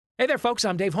Hey there, folks.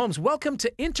 I'm Dave Holmes. Welcome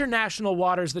to International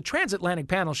Waters, the transatlantic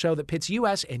panel show that pits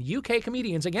U.S. and U.K.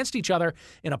 comedians against each other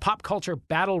in a pop culture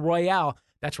battle royale.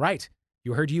 That's right.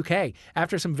 You heard UK.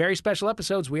 After some very special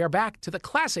episodes, we are back to the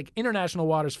classic International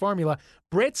Waters formula,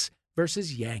 Brits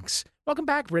versus Yanks. Welcome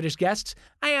back, British guests.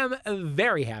 I am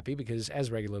very happy because,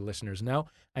 as regular listeners know,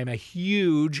 I am a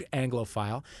huge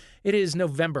Anglophile. It is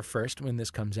November 1st when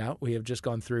this comes out. We have just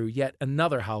gone through yet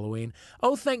another Halloween.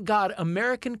 Oh, thank God,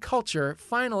 American culture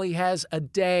finally has a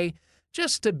day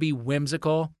just to be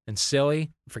whimsical and silly,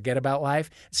 forget about life.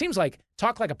 It seems like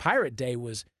Talk Like a Pirate Day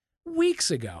was weeks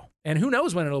ago, and who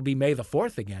knows when it'll be May the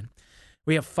 4th again.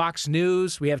 We have Fox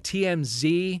News, we have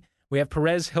TMZ, we have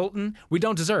Perez Hilton. We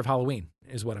don't deserve Halloween,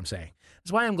 is what I'm saying.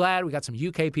 That's why I'm glad we got some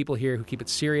UK people here who keep it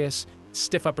serious,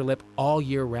 stiff upper lip all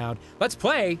year round. Let's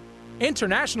play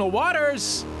International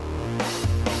Waters!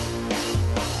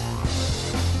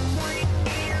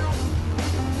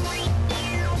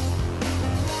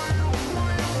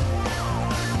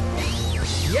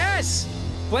 Yes!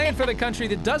 Playing for the country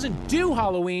that doesn't do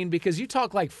Halloween because you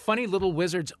talk like funny little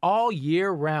wizards all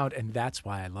year round, and that's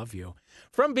why I love you.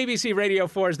 From BBC Radio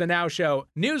 4's The Now Show,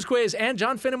 News Quiz, and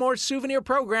John Finnemore's souvenir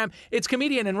program, it's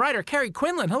comedian and writer Carrie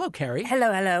Quinlan. Hello, Carrie.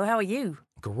 Hello. How are you?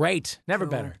 Great. Never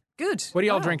Cool. better. Good. What are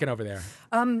y'all drinking over there?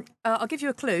 I'll give you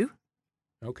a clue.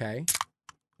 Okay.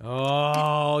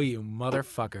 Oh, you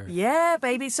motherfucker. Yeah,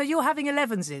 baby. So you're having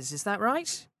 11s, is that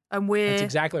right? And That's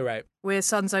exactly right. we're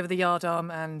sons over the yard arm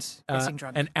and getting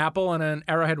drunk. An apple and an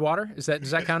Arrowhead water? Does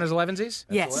that count as 11sies?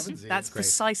 yes, 11s. that's Great.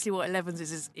 precisely what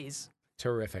 11s is.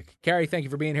 Terrific. Carrie, thank you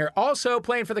for being here. Also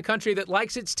playing for the country that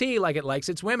likes its tea like it likes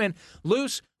its women.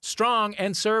 Loose, strong,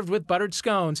 and served with buttered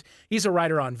scones. He's a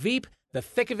writer on Veep, The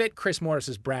Thick of It, Chris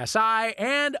Morris's Brass Eye,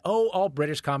 and all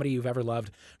British comedy you've ever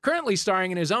loved. Currently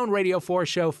starring in his own Radio 4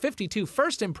 show, 52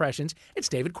 First Impressions, it's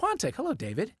David Quantick. Hello,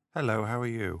 David. Hello, how are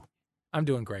you? I'm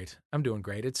doing great.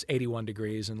 It's 81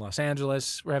 degrees in Los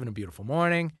Angeles. We're having a beautiful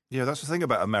morning. Yeah, that's the thing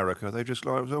about America. They just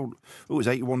like, it's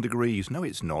 81 degrees. No,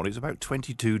 it's not. It's about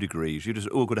 22 degrees. You just,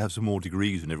 got to have some more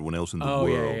degrees than everyone else in the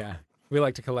world. Yeah. We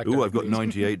like to collect Oh, our I've got degrees.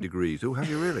 98 degrees. Oh, have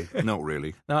you really? Not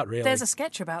really. Not really. There's a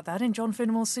sketch about that in John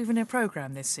Finnemore's souvenir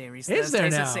program this series. Is there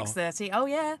Thursdays now? at 6:30. Oh,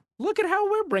 yeah. Look at how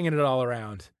we're bringing it all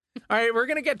around. All right, we're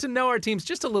going to get to know our teams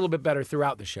just a little bit better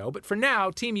throughout the show. But for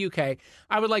now, Team UK,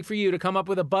 I would like for you to come up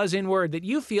with a buzz-in word that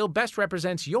you feel best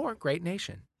represents your great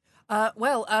nation. Do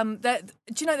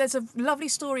you know, there's a lovely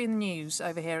story in the news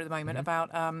over here at the moment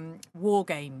about war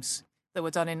games that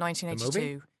were done in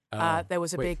 1982. There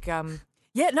was a wait. big...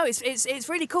 it's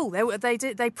really cool.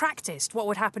 They practiced what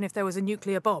would happen if there was a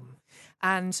nuclear bomb.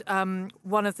 And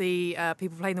one of the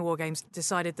people playing the war games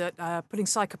decided that putting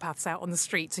psychopaths out on the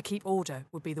street to keep order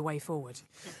would be the way forward.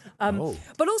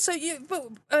 But also,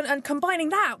 and combining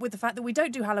that with the fact that we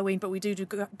don't do Halloween, but we do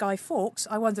Guy Fawkes,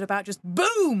 I wondered about just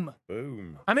boom.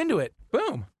 Boom. I'm into it.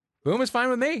 Boom. Boom is fine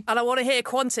with me. And I want to hear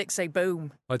Quantick say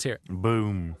boom. Let's hear it.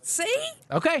 Boom. See?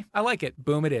 Okay, I like it.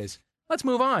 Boom it is. Let's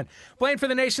move on. Playing for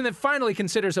the nation that finally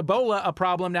considers Ebola a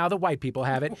problem now that white people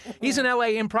have it. He's an LA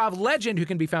improv legend who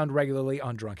can be found regularly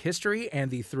on Drunk History and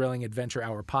the Thrilling Adventure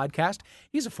Hour podcast.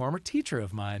 He's a former teacher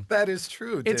of mine. That is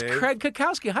true, Dave. It's Craig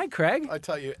Kukowski. Hi, Craig. I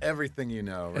tell you everything you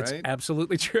know, right? It's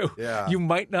absolutely true. Yeah. You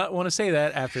might not want to say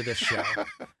that after this show.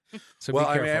 So well,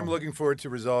 be I careful. am looking forward to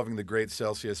resolving the great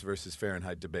Celsius versus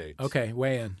Fahrenheit debate. Okay,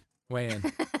 weigh in.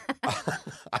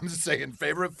 I'm just saying in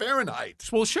favor of Fahrenheit.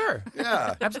 Well, sure.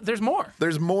 Yeah. There's more.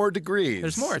 There's more degrees.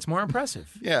 There's more. It's more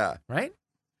impressive. Yeah. Right?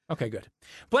 Okay, good.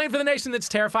 Playing for the nation that's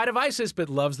terrified of ISIS but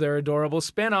loves their adorable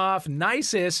spin-off,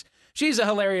 Nisus. She's a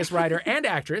hilarious writer and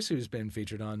actress who's been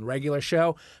featured on Regular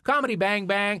Show, Comedy Bang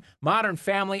Bang, Modern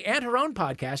Family, and her own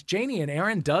podcast, Janie and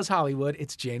Aaron Does Hollywood.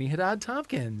 It's Janie Haddad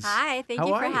Tompkins. Hi, thank How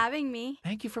you are for you? having me.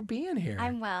 Thank you for being here.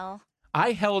 I'm well.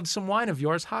 I held some wine of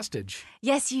yours hostage.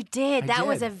 Yes, you did. I That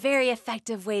was did. a very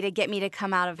effective way to get me to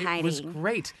come out of hiding. It was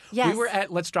great. Yes. We were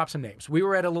at, let's drop some names. We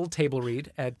were at a little table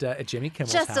read at Jimmy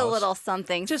Kimmel's Just house. a little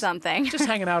something. Just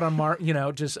hanging out on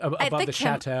just above the the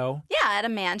chateau. Yeah, at a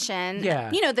mansion. Yeah.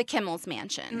 You know, the Kimmel's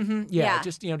mansion. Yeah,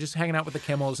 just hanging out with the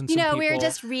Kimmels and some people. we were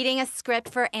just reading a script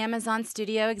for Amazon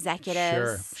Studio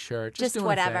executives. Sure. Just doing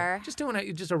whatever. A thing. Just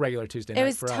doing just a regular Tuesday night It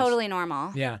was for us. totally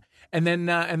normal. Yeah. And then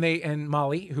and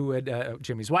Molly, who had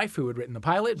Jimmy's wife, who had written the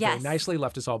pilot, very Yes. nicely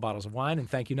left us all bottles of wine and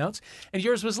thank you notes. And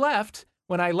yours was left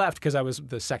when I left, because I was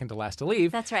the second to last to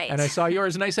leave. That's right. And I saw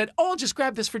yours, and I said, "Oh, I'll just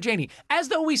grab this for Janie," as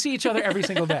though we see each other every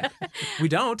single day. We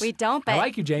don't. We don't, but I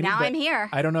like you, Janie. now but I'm here.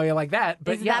 I don't know you like that,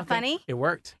 but Isn't yeah, that funny? it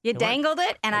worked. You It worked. dangled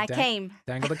it, and I dang- came.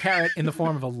 Dangled a carrot in the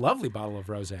form of a lovely bottle of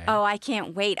rosé. Oh, I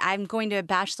can't wait. I'm going to a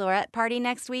bachelorette party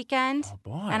next weekend. Oh,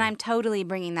 boy. And I'm totally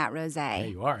bringing that There rosé.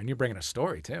 you are, and you're bringing a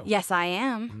story too. Yes, I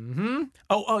am. Mm-hmm.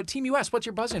 Oh, Team US, what's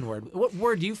your buzz-in word? What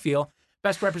word do you feel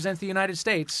best represents the United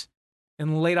States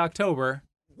in late October?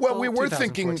 Well, we were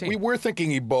 2014. thinking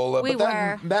Ebola, We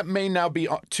but that may now be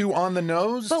too on the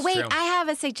nose. But wait, True. I have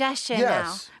a suggestion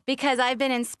Yes. now. Because I've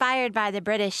been inspired by the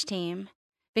British team.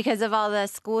 Because of all the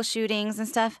school shootings and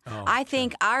stuff. Oh, I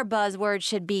think our buzzword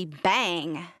should be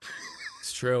bang.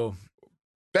 It's true.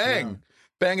 Bang.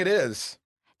 Bang it is.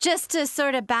 Just to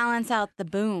sort of balance out the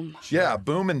boom. Yeah,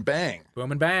 boom and bang.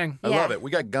 Boom and bang. I Yeah. love it. We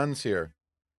got guns here.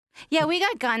 Yeah, we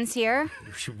got guns here.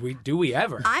 Do we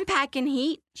ever? I'm packing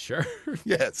heat. Sure.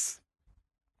 Yes.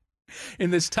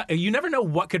 In this, you never know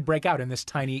what could break out in this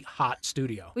tiny, hot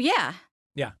studio. Well, yeah.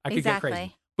 Yeah, I could get crazy.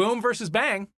 Exactly. Boom versus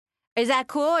bang. Is that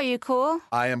cool? Are you cool?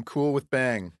 I am cool with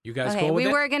bang. You guys Okay, cool with we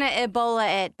it? were going to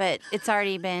Ebola it, but it's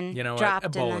already been You know dropped.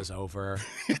 what? Ebola's over.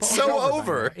 It's Ebola's so by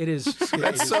over. now. It is.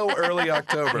 That's so early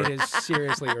October. It is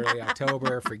seriously early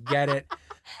October. Forget it.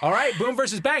 All right, boom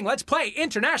versus bang. Let's play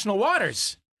International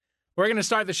Waters. We're going to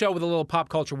start the show with a little pop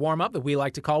culture warm-up that we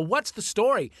like to call What's the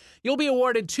Story? You'll be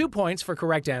awarded 2 points for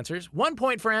correct answers, 1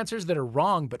 point for answers that are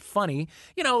wrong but funny,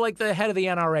 you know, like the head of the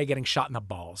NRA getting shot in the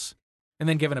balls, and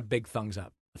then given a big thumbs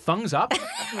up. Thumbs up?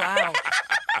 Wow.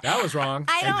 That was wrong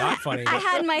I and don't. not funny. I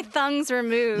had my thumbs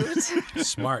removed.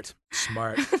 Smart.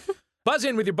 Buzz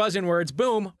in with your buzz in words,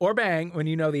 boom or bang, when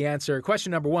you know the answer.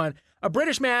 Question number 1. A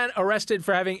British man arrested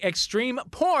for having extreme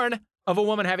porn of a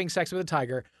woman having sex with a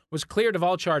tiger was cleared of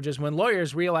all charges when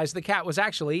lawyers realized the cat was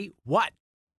actually what?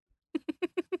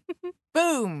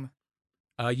 Boom.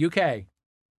 UK.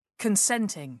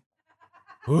 Consenting.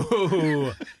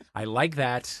 Ooh, I like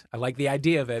that. I like the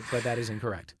idea of it, but that is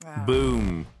incorrect. Wow.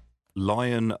 Boom.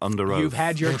 Lion under oath. You've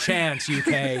had your chance,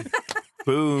 UK.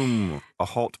 Boom. A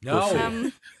hot No.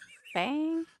 pussy.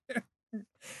 Bang.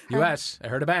 US. I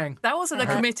heard a bang. That wasn't a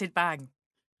committed bang.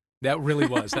 That really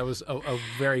was. That was a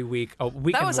very weak.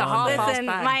 Week That was a and one. half-assed Listen,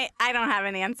 bang. I don't have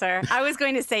an answer. I was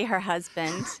going to say her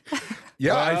husband.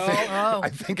 Yeah, Oh. I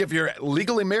think if you're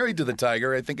legally married to the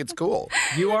tiger, I think it's cool.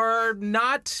 You are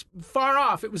not far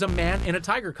off. It was a man in a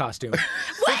tiger costume.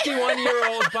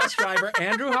 51-year-old bus driver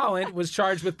Andrew Holland was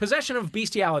charged with possession of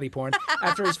bestiality porn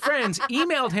after his friends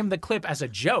emailed him the clip as a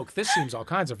joke. This seems all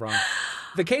kinds of wrong.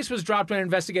 The case was dropped when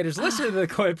investigators listened to the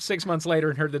clip 6 months later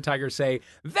and heard the tiger say,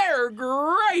 "They're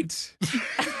great."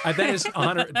 That is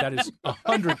 100%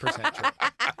 true.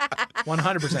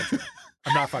 100% true.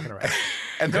 I'm not fucking around.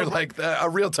 And they're like, a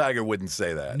real tiger wouldn't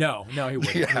say that. No, he wouldn't.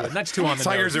 He Yeah. wouldn't. That's too on the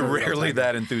Tigers nose are for a real rarely tiger.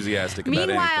 that enthusiastic about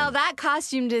Meanwhile, anything. that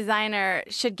costume designer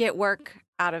should get work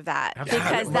out of that. Absolutely.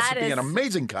 Because it must that be is an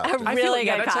amazing costume. a I feel really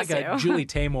like, good that's costume. like a Julie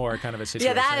Taymor kind of a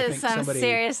situation. Yeah, that I is think some somebody-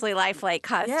 seriously lifelike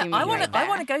Yeah, costume. I want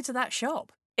right to go to that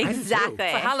shop do too. Exactly.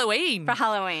 for Halloween. For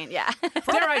Halloween, yeah.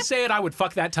 Dare I say it, I would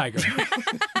fuck that tiger.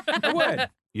 I would.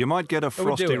 You might get a I would do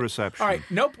frosty it. reception. All right,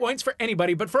 no points for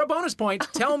anybody, but for a bonus point,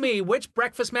 tell me which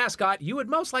breakfast mascot you would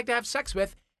most like to have sex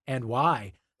with and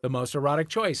why. The most erotic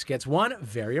choice gets 1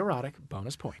 very erotic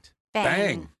bonus point.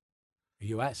 Bang.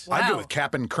 U.S. Wow. I'd go with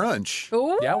Cap'n Crunch.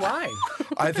 Ooh. Yeah, why?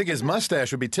 I think his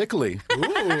mustache would be tickly. Ooh,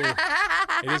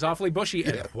 it is awfully bushy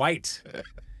and white.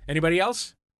 Anybody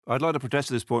else? I'd like to protest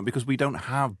at this point because we don't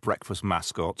have breakfast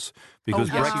mascots. Because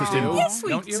yes, you breakfast do. in Yes, we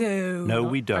Don't you? do. No,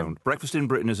 we don't. Breakfast in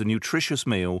Britain is a nutritious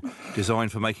meal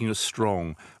designed for making us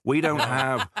strong. We don't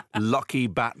have Lucky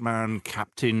Batman,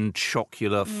 Captain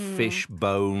Chocula, fish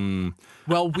bone.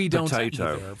 Well, we don't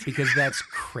Potato. either because that's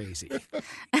crazy.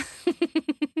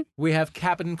 We have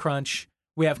Cap'n Crunch.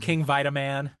 We have King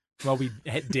Vitaman. Well, we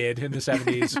did in the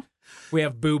 70s. We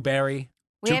have Boo Berry.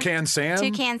 We have Toucan Sam?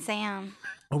 Toucan Sam.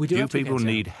 Oh, we do You have Toucan people Sam.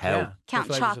 need help. Yeah, Count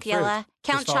the flavors of fruit. Chocula.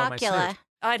 Count Just follow my Chocula. snoot.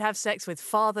 I'd have sex with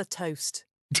Father Toast.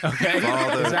 Okay,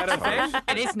 Father is that a thing?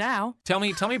 It is now. Tell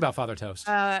me about Father Toast.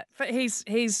 But he's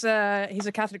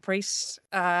a Catholic priest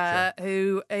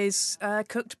who is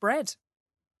cooked bread.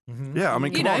 Yeah, I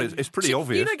mean, You come on, know, it's pretty You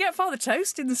obvious. don't get Father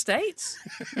Toast in the States.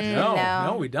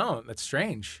 No, we don't. That's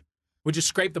strange. Would you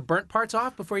scrape the burnt parts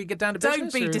off before you get down to business?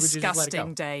 Don't be or would you just let it disgusting,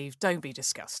 go? Dave. Don't be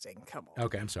disgusting. Come on.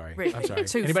 Okay, I'm sorry. Really. I'm sorry.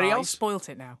 Too Anybody far. You else? spoilt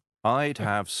it now. I'd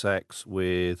have sex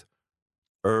with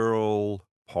Earl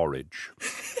Porridge.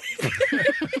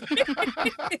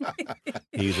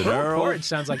 He's an Earl Earl. Porridge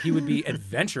sounds like he would be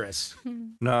adventurous.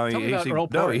 No, Tell me about Earl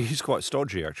no, Porridge. he's quite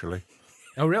stodgy, actually.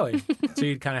 Oh, really? So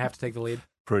you'd kind of have to take the lead?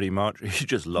 Pretty much. He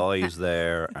just lies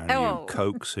there and you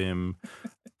coax him.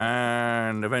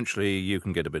 And eventually you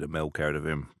can get a bit of milk out of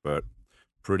him. But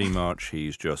pretty much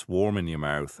he's just warm in your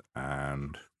mouth.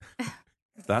 And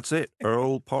that's it.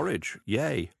 Earl Porridge.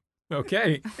 Yay.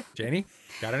 Okay. Janie,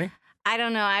 got any? I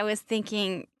don't know. I was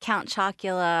thinking Count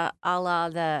Chocula a la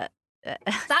the...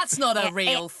 That's not a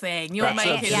real thing. You're That's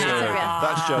making absurd. that Yeah, up.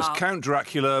 That's just Count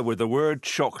Dracula with the word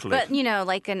chocolate. But,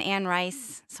 like an Anne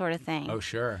Rice sort of thing. Oh,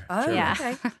 sure. Oh, sure. Yeah.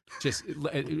 okay. Just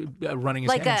running his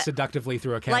Like hand a- seductively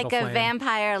through a candle Like a flame.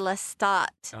 vampire Lestat,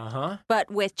 Uh-huh. but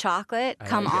with chocolate. I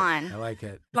Come like on. it. I like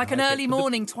it. Like I an like early it.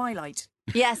 morning twilight.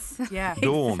 Yes. Yeah.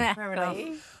 Dawn. Fair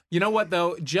enough. You know what,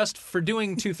 though? Just for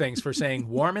doing two things, for saying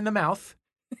warm in the mouth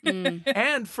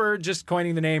and for just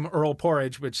coining the name Earl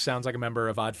Porridge, which sounds like a member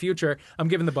of Odd Future, I'm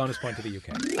giving the bonus point to the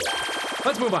UK.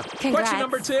 Let's move on. Congrats. Question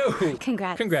number 2.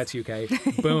 Congrats. Congrats,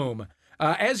 UK. Boom.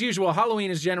 As usual, Halloween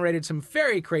has generated some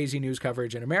very crazy news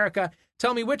coverage in America.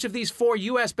 Tell me which of these 4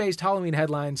 U.S.-based Halloween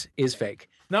headlines is fake.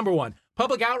 Number 1,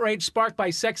 public outrage sparked by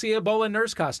sexy Ebola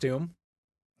nurse costume.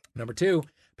 Number 2,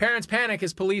 parents panic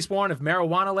as police warn of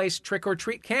marijuana-laced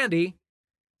trick-or-treat candy.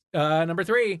 Number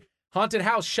 3, haunted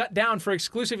house shut down for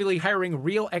exclusively hiring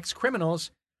real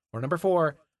ex-criminals. Or number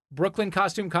 4, Brooklyn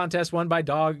costume contest won by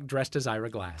dog dressed as Ira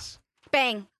Glass.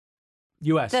 Bang.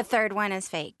 U.S. The third one is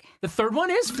fake. The third one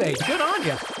is fake. Good on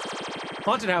you.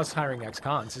 Haunted house hiring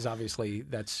ex-cons is obviously,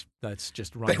 that's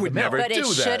just wrong. They would never But do it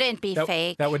that. shouldn't be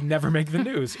fake. That would never make the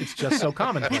news. It's just so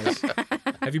commonplace.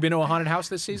 Have you been to a haunted house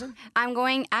this season? I'm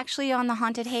going actually on the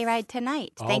haunted hayride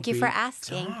tonight. Thank you for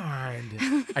asking.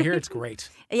 Darned. I hear it's great.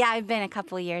 Yeah, I've been a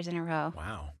couple of years in a row.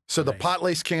 Wow. So the Nice. pot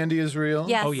lace candy is real?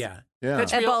 Yes. Oh, yeah. Yeah.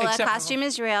 That's real, Ebola except- costume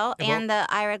is real, and the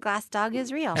Ira Glass dog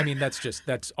is real. I mean,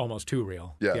 that's almost too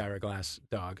real. Yeah. The Ira Glass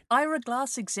dog. Ira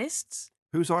Glass exists?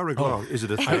 Who's Ira Glass? Is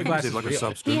it a Ira thing? Glass Is is it like a real. He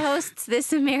substance? hosts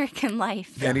This American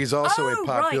Life. And he's also Oh, a right,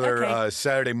 popular okay.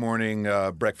 Saturday morning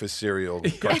breakfast cereal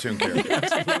cartoon character.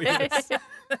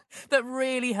 That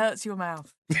really hurts your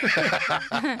mouth.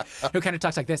 Who kind of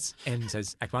talks like this and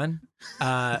says, Act 1.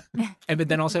 But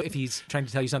then also, if he's trying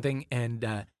to tell you something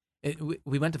and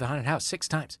we went to the haunted house 6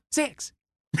 times. 6!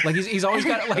 Like, he's always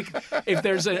got, like, if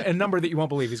there's a number that you won't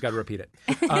believe, he's got to repeat it.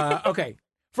 Okay.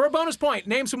 For a bonus point,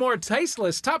 name some more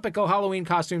tasteless, topical Halloween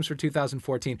costumes for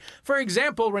 2014. For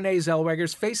example, Renee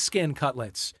Zellweger's face skin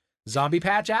cutlets, Zombie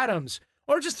Patch Adams,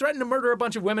 or just threaten to murder a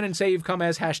bunch of women and say you've come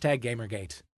as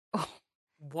 #Gamergate.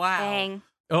 Wow. Bang,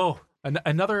 Oh,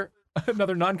 another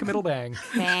non-committal bang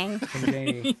bang, from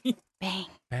Janie. bang.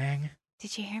 Bang.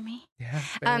 Did you hear me? Yeah,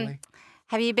 barely.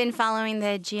 Have you been following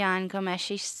the Gian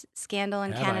Gomeshi scandal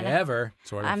in Have Canada? I ever?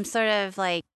 Sort of. I'm sort of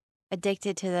like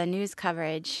addicted to the news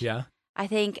coverage. Yeah. I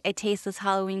think a tasteless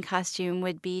Halloween costume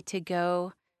would be to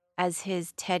go as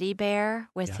his teddy bear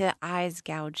with the eyes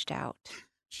gouged out.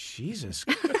 Jesus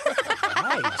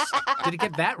Christ. Did it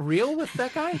get that real with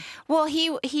that guy? Well,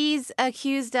 he's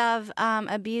accused of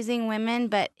abusing women,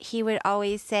 but he would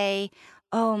always say,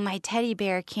 "Oh, my teddy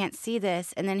bear can't see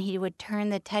this," and then he would turn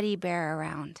the teddy bear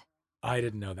around. I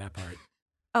didn't know that part.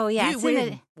 Oh yeah, You it's in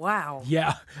win. Wow.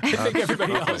 Yeah. I think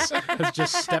everybody else has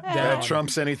just stepped down. That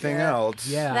trumps anything else.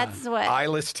 Yeah. That's what.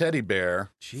 Eyeless teddy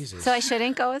bear. Jesus. So I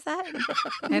shouldn't go with that.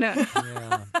 I don't.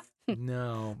 Yeah.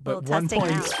 No, but Little 1 testing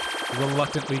point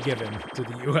reluctantly given to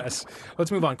the U.S. Let's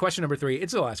move on. Question number 3.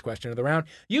 It's the last question of the round.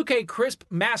 UK Crisp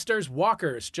Masters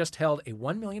Walkers just held a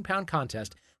 £1 million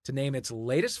contest to name its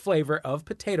latest flavor of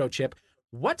potato chip.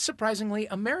 What surprisingly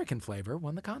American flavor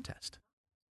won the contest?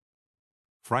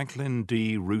 Franklin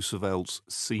D. Roosevelt's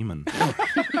semen.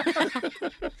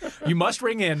 You must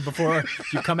ring in before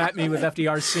you come at me with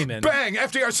FDR's semen. Bang!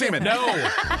 FDR semen. No.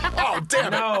 Oh,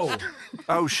 damn it. No.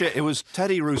 Oh, shit, it was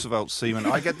Teddy Roosevelt's semen.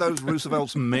 I get those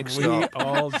Roosevelts mixed We up.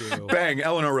 all do. Bang!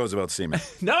 Eleanor Roosevelt semen.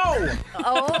 No.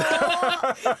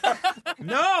 Oh,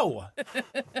 No.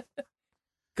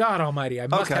 God almighty, I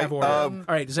must Okay, have order. All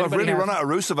right, does I've anybody really have... run out of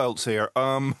Roosevelts here.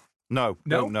 No.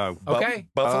 Okay.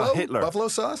 Buffalo? Hitler. Buffalo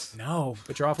sauce? No,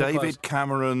 but you're awfully close. David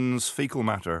Cameron's fecal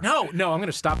matter. No, I'm going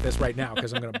to stop this right now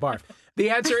because I'm going to barf. The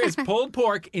answer is pulled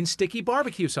pork in sticky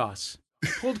barbecue sauce.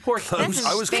 Pulled pork. in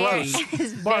I was sticky close.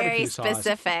 it's barbecue very sauce.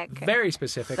 specific. Very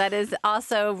specific. That is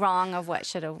also wrong of what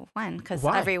should have won because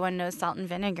Why? everyone knows salt and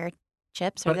vinegar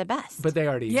chips are the best. But they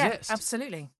already Yeah, exist.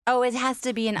 absolutely. Oh, it has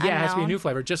to be an Yeah, unknown. it has to be a new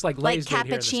flavor, just like like Lay's did here in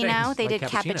the cappuccino. States. They Like did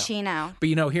cappuccino.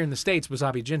 But here in the States,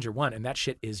 Wasabi Ginger won, and that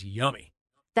shit is yummy.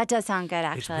 That does sound good,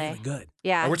 It's actually. really good.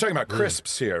 Yeah. Oh, we're talking about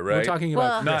crisps here, right? We're talking Well-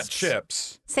 about Not crisps.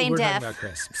 chips. Same We're talking diff. about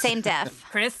crisps. Same diff.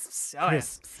 Crisps.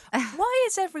 Crisps. Why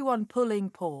is everyone pulling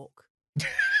pork?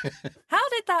 How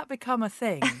did that become a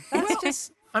thing? That's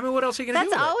just I mean, what else are you going to do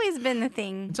That's with it? always been the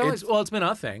thing. It's always, well, it's been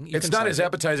a thing. You It's can not slice as it.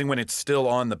 appetizing when it's still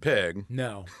on the pig.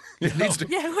 No. It needs to,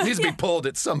 Yeah, well, needs to yeah. be pulled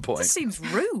at some It point. just seems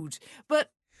rude. But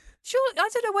sure, I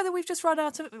don't know whether we've just run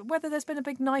out of whether there's been a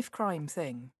big knife crime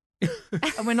thing.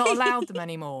 And we're not allowed them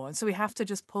anymore, and so we have to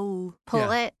just pull.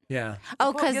 Pull it. Yeah.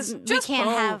 Oh, Pull- because we just can't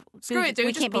pull. have. Screw it, dude,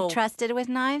 We just can't pull. be trusted with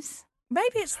knives.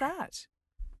 Maybe it's that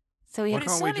So we Why But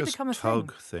have. it's can't we certainly just become a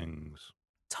tug thing. things?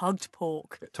 tugged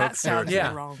pork. Tugged That sounds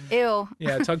Yeah. wrong. Ew.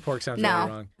 Yeah, tug pork sounds No. really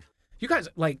wrong.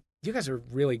 You guys are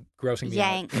really grossing me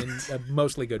Yanked. out in a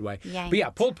mostly good way. Yanked. But yeah,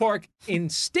 pulled pork in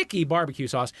sticky barbecue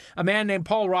sauce. A man named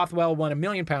Paul Rothwell won £1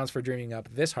 million for dreaming up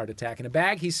this heart attack in a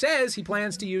bag. He says he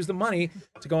plans to use the money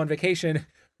to go on vacation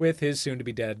with his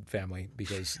soon-to-be-dead family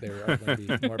because they're going to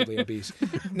be morbidly obese.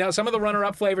 Now, some of the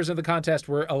runner-up flavors of the contest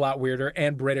were a lot weirder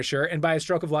and Britisher, and by a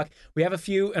stroke of luck, we have a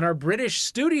few in our British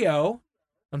studio.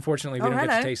 Unfortunately, we Oh, don't get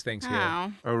to hello. taste things here.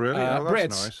 Oh. Oh, really? Oh, that's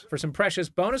Brits, nice. for some precious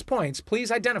bonus points,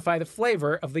 please identify the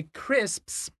flavor of the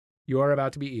crisps you are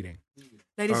about to be eating.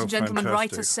 Ladies Oh, and gentlemen,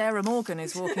 fantastic. writer Sarah Morgan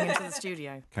is walking into the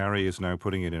studio. Carrie is now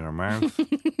putting it in her mouth.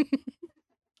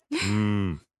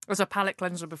 As a palate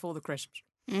cleanser before the crisps.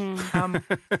 Mm. Um,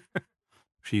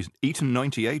 She's eaten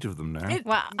 98 of them now.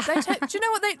 Wow. do you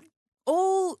know what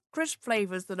all crisp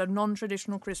flavours that are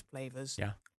non-traditional crisp flavours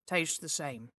Yeah. taste the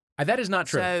same. That is not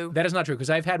true. So- That is not true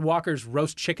because I've had Walker's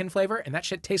roast chicken flavor, and that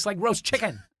shit tastes like roast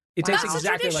chicken. It tastes That's a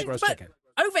exactly like tradition, roast but chicken.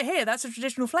 Over here, that's a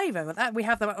traditional flavour. But that we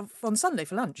have that on Sunday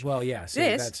for lunch. Well, yeah, see,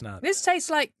 this, that's not This tastes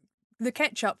like the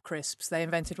ketchup crisps they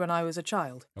invented when I was a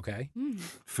child. okay.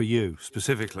 For you,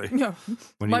 specifically, No.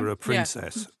 when My- you were a yeah.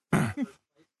 princess.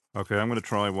 Okay, I'm going to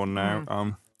try one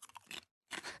now.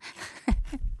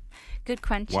 Good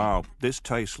crunch. Wow, this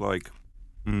tastes like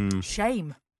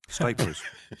Shame. staplers.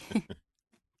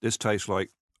 This tastes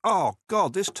like, oh,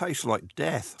 God, this tastes like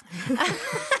death.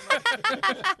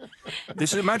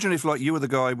 Imagine if, like, you were the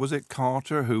guy, was it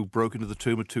Carter, who broke into the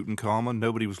tomb of Tutankhamun?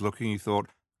 Nobody was looking. He thought,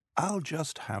 I'll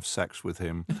just have sex with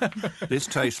him. This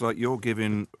tastes like you're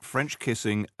giving French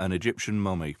kissing an Egyptian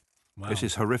mummy. Wow. This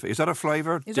is horrific. Is that a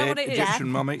flavour? Is that Dead what it is? Egyptian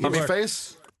mummy? Mummy Yes.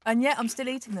 face? And yet I'm still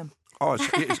eating them. Oh, it's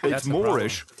That's the problem.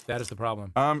 Moorish. That is the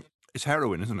problem. It's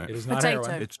heroin, isn't it? It is not Potato.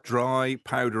 heroin. It's dry,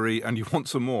 powdery, and you want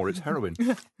some more. It's heroin.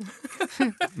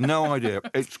 No idea.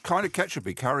 It's kind of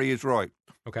ketchupy. Carrie is right.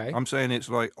 Okay. I'm saying it's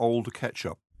like old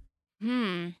ketchup.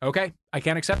 Okay. I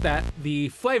can't accept that. The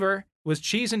flavor was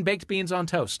cheese and baked beans on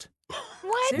toast.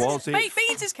 What? Was it? Baked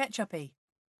beans is ketchupy.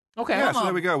 Okay. Yeah, Come so on.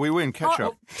 there we go. We win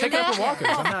ketchup. Oh, Take it up with Walker's.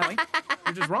 I'm not.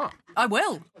 You're just wrong. I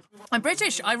will. I'm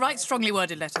British. I write strongly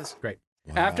worded letters. Great.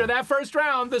 After that first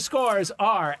round, the scores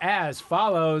are as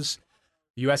follows.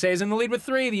 USA is in the lead with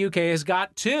 3. The UK has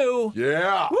got 2.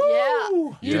 Yeah.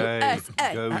 Woo! Yay.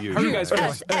 USA. Go you. How are you guys feeling?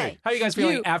 USA. How are you guys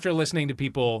feeling after listening to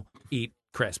people eat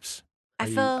crisps? I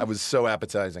feel. That was so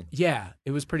appetizing. Yeah,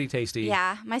 it was pretty tasty.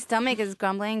 Yeah, my stomach is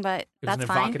grumbling, but It was that's an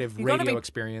fine. evocative You gotta radio be-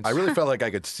 experience. I really felt like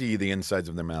I could see the insides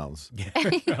of their mouths.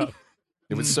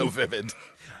 It was so vivid.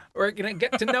 We're going to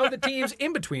get to know the teams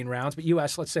in between rounds, but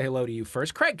US, let's say hello to you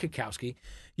first. Craig Kukowski,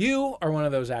 you are one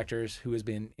of those actors who has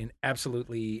been in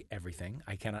absolutely everything.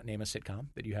 I cannot name a sitcom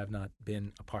that you have not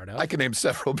been a part of. I can name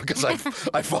several because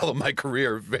I follow my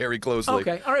career very closely.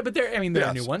 Okay, all right, but there are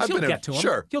Yes, new ones. I've You'll been in- get to them.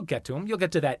 sure. You'll get to them. You'll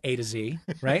get to that A to Z,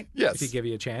 right? Yes. If you give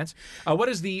you a chance. What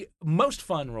is the most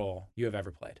fun role you have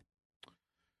ever played?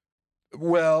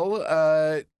 Well,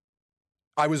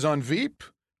 I was on Veep.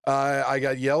 I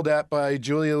got yelled at by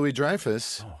Julia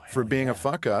Louis-Dreyfus Oh, for hell being yeah. a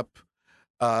fuck up.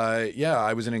 Yeah,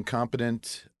 I was an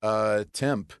incompetent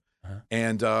temp. Uh-huh.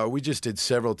 And we just did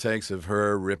several takes of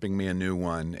her ripping me a new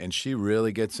one. And she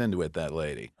really gets into it, that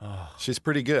lady. Oh, She's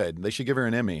pretty good. They should give her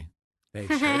an Emmy. they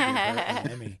should give her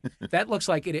an Emmy. That looks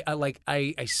like it.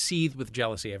 I seethe with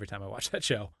jealousy every time I watch that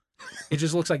show. It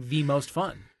just looks like the most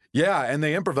fun. Yeah, and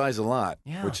they improvise a lot,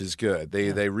 Yeah. which is good.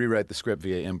 They rewrite the script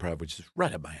via improv, which is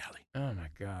right up my alley. Oh my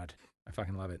God. I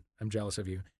fucking love it. I'm jealous of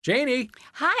you. Janie,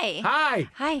 Hi. hi.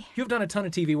 Hi. You've done a ton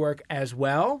of TV work as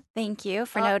well. Thank you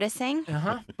for noticing.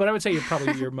 Uh-huh. But I would say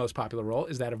your most popular role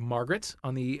is that of Margaret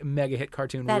on the mega hit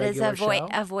cartoon That is regular a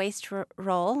show. voiced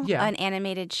role, Yeah. an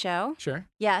animated show. Sure.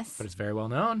 Yes. But it's very well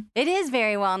known. It is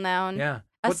very well known, Yeah.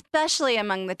 What- especially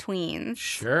among the tweens.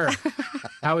 Sure.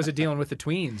 How is it dealing with the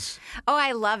tweens? Oh,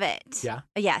 I love it. Yeah?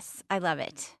 Yes, I love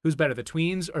it. Who's better, the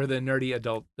tweens or the nerdy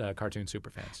adult cartoon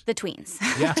superfans? The tweens.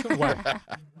 Yeah?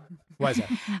 Why is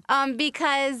that?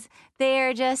 Because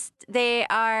they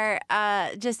are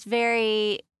just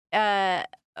very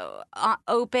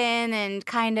open and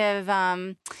kind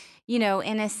of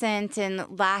innocent and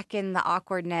lack in the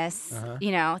awkwardness.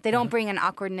 Uh-huh. They don't bring an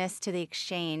awkwardness to the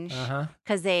exchange Uh-huh.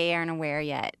 because they aren't aware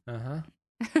yet. Uh-huh.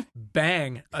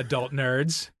 Bang, adult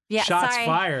nerds. Yeah, Shots sorry.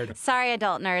 fired. Sorry,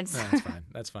 adult nerds. No, that's fine.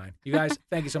 That's fine. You guys,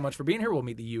 thank you so much for being here. We'll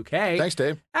meet the UK. Thanks,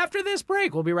 Dave. After this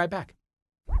break, we'll be right back.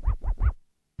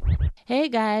 Hey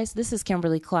guys, this is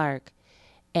Kimberly Clark,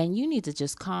 and you need to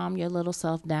just calm your little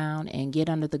self down and get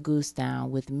under the goose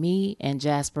down with me and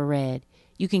Jasper Red.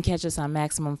 You can catch us on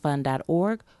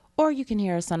MaximumFun.org, or you can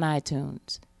hear us on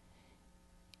iTunes.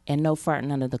 And no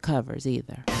farting under the covers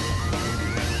either.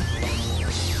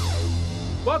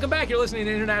 Welcome back. You're listening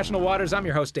to International Waters. I'm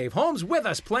your host, Dave Holmes. With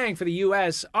us playing for the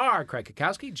U.S. are Craig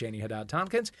Kukowski, Janie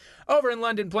Haddad-Tompkins. Over in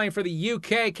London playing for the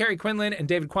U.K., Kerry Quinlan and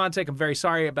David Quantick. I'm very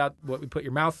sorry about what we put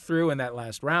your mouth through in that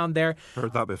last round there.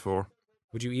 Heard that before.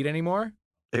 Would you eat any more?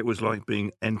 It was like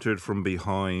being entered from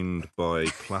behind by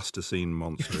plasticine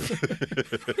monsters.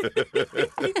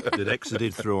 It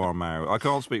exited through our mouth. I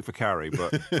can't speak for Carrie,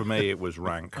 but for me it was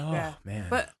rank. Oh, man.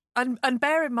 But and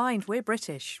bear in mind, we're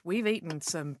British. We've eaten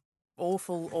some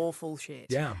awful shit.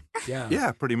 Yeah.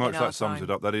 Yeah, pretty much In our that sums time. it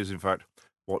up. That is, in fact,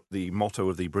 what the motto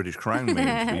of the British Crown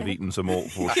means. We've eaten some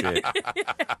awful shit.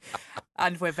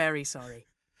 And we're very sorry.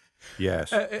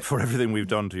 Yes, for everything we've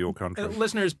done to your country.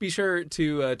 Listeners, be sure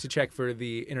to check for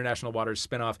the International Waters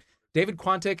spinoff. David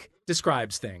Quantick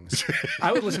describes things.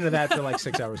 I would listen to that for like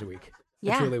 6 hours a week.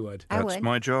 Yeah, I truly would. I That's would.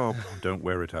 my job. Don't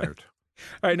wear it out.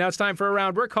 All right, now it's time for a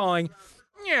round we're calling,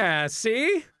 yeah,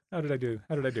 see? How did I do?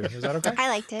 Is that okay? I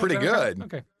liked it. Pretty good.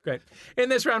 Okay, great. In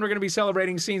this round, we're going to be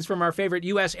celebrating scenes from our favorite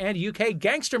U.S. and U.K.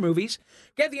 gangster movies.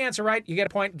 Get the answer right, you get a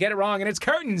point. Get it wrong, and it's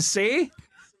curtains, see?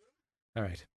 All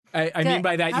right. I mean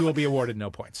by that you will be awarded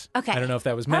no points. Okay. I don't know if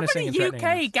that was How menacing many and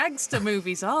threatening. UK gangster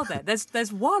movies are there?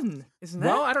 There's one, isn't there?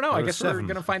 Well, I don't know. I There are guess we're 7.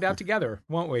 going to find out together,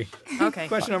 won't we? Okay.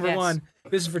 Question number Yes. 1.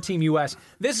 This is for Team U.S.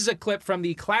 This is a clip from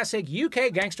the classic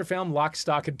UK gangster film Lock,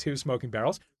 Stock, and Two Smoking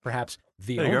Barrels. Perhaps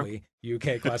the There you go. only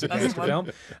UK classic That's gangster one.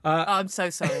 film. I'm so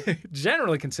sorry.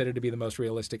 Generally considered to be the most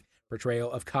realistic portrayal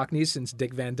of Cockneys since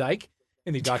Dick Van Dyke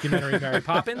in the documentary Mary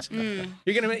Poppins.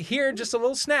 You're going to hear just a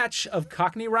little snatch of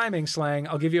Cockney rhyming slang.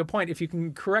 I'll give you a point if you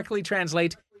can correctly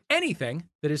translate anything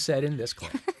that is said in this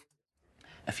clip.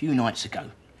 A few nights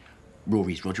ago,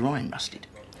 Rory's Roger Iron rusted,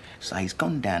 so he's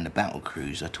gone down the battle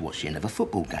cruiser to watch the end of a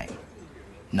football game.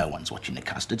 No one's watching the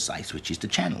custard, so he switches the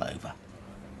channel over.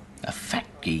 A fat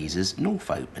geezer's North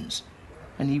opens,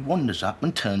 and he wanders up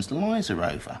and turns the Liza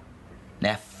over.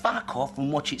 Now fuck off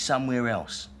and watch it somewhere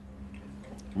else.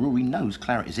 Rory knows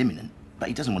claret is imminent, but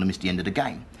he doesn't want to miss the end of the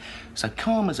game. So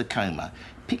calm as a coma,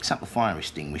 picks up a fire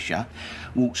extinguisher,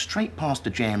 walks straight past the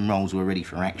jam rolls who are ready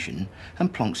for action,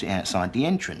 and plonks it outside the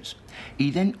entrance.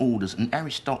 He then orders an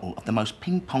Aristotle of the most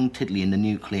ping-pong tiddly in the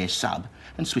nuclear sub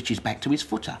and switches back to his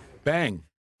footer. Bang.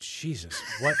 Jesus.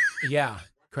 What? Yeah.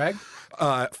 Craig?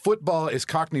 Football is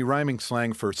Cockney rhyming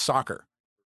slang for soccer.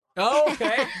 Oh,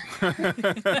 okay.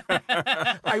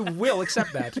 I will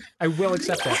accept that.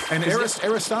 And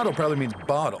Aristotle probably means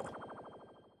bottle.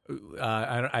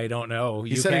 I don't know.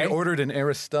 He UK? said he ordered an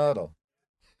Aristotle.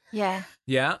 Yeah.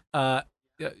 Yeah.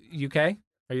 UK?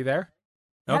 Are you there?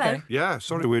 Okay. Hello. Yeah,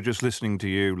 sorry, we're just listening to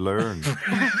you learn.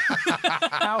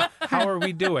 How are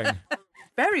we doing?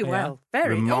 Very well.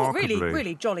 Very. Oh, really, Remarkably.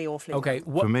 really jolly awfully. Okay. For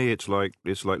What? me, it's like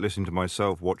listening to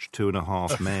myself watch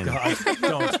 2.5 Men.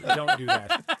 Don't do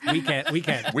that. We can't.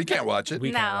 We can't watch it.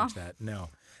 We can't No. watch that.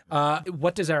 No.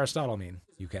 What does Aristotle mean?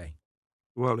 UK.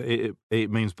 Well, it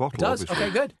means bottle. It does? Obviously.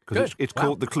 Okay, good, Because good. it's Wow.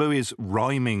 called, the clue is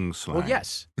rhyming slang. Well,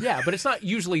 yes. Yeah, but it's not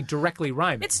usually directly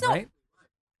rhyming. It's not. Right?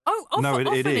 Oh, No, often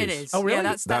it it is. is. Oh, really? Yeah,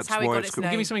 that's That's how it why got it's its called-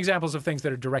 name. Give me some examples of things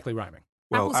that are directly rhyming.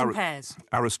 Well, Apples and pears.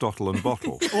 Aristotle and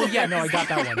bottle. Well, yeah, no, I got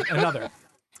that one. Another.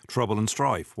 Trouble and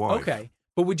strife. Why? Okay.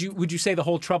 But would you say the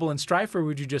whole trouble and strife, or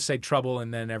would you just say trouble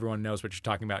and then everyone knows what you're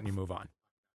talking about and you move on?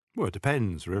 Well, it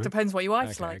depends, really. Depends what your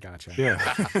wife's Okay, I like. gotcha.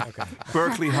 Yeah. Okay.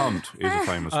 Berkeley Hunt is a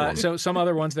famous one. So some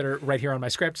other ones that are right here on my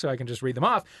script, so I can just read them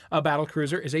off. A battle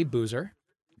cruiser is a boozer.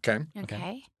 Okay.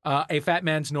 Okay. A fat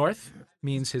man's north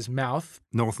means his mouth.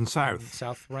 North and south.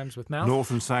 South rhymes with mouth.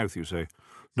 North and south, you say.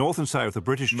 North and south are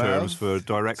British Mouth, terms for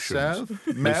directions. south,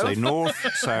 They mouth. say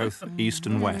north, south, east,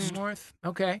 and west. North.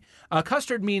 Okay.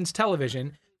 Custard means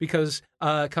television because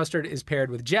custard is paired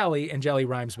with jelly, and jelly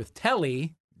rhymes with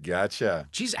telly. Gotcha.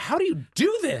 Jeez, how do you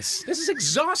do this? This is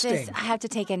exhausting. I have to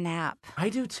take a nap. I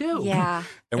do too. Yeah.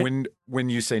 And when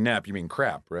you say nap, you mean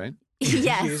crap, right? She is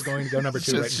Yes, going to go number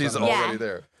 2 right in She's front of me. Yeah. already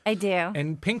there. I do.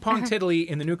 And ping pong tiddly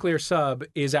in the nuclear sub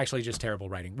is actually just terrible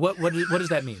writing. What does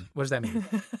that mean? What does that mean?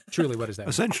 Truly, what does that mean?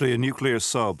 Essentially, a nuclear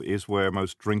sub is where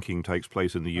most drinking takes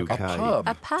place in the UK. A pub.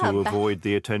 A pub. To avoid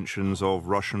the attentions of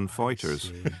Russian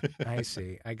fighters. I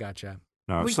see. I gotcha.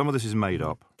 No, some of this is made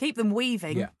up. Keep them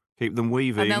weaving, Yeah. Keep them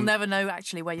weaving. and they'll never know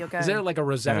actually where you're going. Is there like a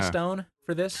Rosetta Yeah. Stone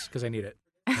for this? Because I need it.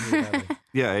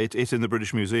 Yeah, it's in the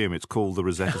British Museum. It's called the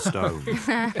Rosetta Stone.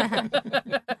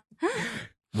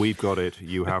 We've got it.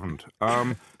 You haven't.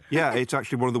 Yeah, it's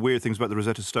actually one of the weird things about the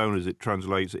Rosetta Stone is it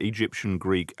translates Egyptian,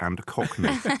 Greek, and Cockney.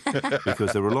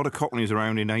 Because there were a lot of Cockneys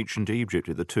around in ancient Egypt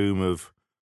at the tomb of...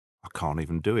 I can't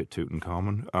even do it,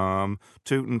 Tutankhamun.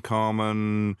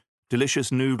 Tutankhamun,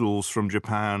 delicious noodles from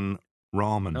Japan,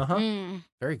 ramen.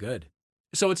 Very good.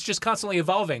 So it's just constantly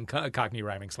evolving Cockney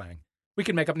rhyming slang. We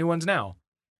can make up new ones now.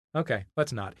 Okay,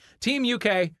 let's not. Team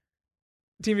UK,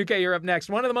 you're up next.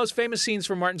 One of the most famous scenes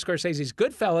from Martin Scorsese's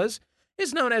Goodfellas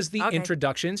is known as the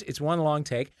introductions. It's one long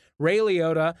take. Ray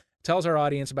Liotta tells our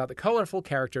audience about the colorful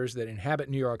characters that inhabit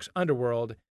New York's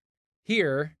underworld.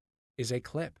 Here is a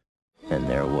clip. And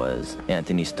there was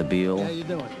Anthony Stabile. How you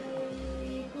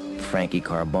doing? Frankie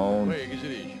Carbone.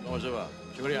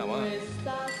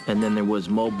 And then there was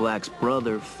Mo Black's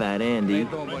brother, Fat Andy.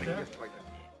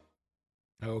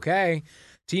 Okay.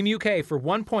 Team UK, for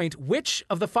 1 point, which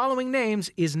of the following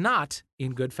names is not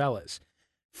in Goodfellas?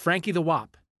 Frankie the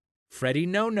Wop, Freddie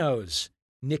No Nose,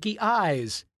 Nicky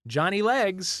Eyes, Johnny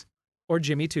Legs, or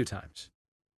Jimmy Two Times?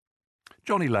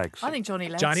 Johnny Legs. I think Johnny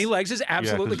Legs. Johnny Legs is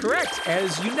absolutely correct.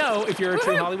 As you know, if you're a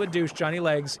true Hollywood douche, Johnny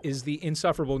Legs is the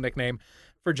insufferable nickname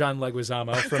for John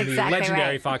Leguizamo from the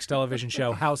legendary Fox television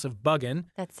show House of Buggin'.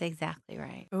 That's exactly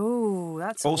right. Ooh,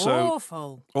 that's Also-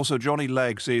 awful. Also, Johnny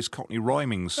Legs is Cockney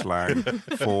rhyming slang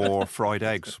for fried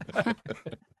eggs.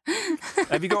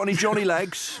 Have you got any Johnny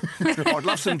Legs? I'd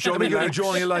love some Johnny Johnny Legs.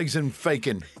 Johnny Legs and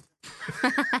faking.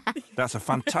 That's a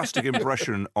fantastic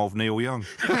impression of Neil Young.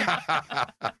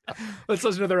 Let's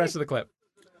listen to the rest of the clip.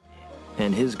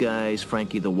 And his guys,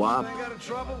 Frankie the Wop,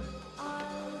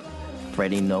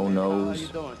 Freddie No Nose,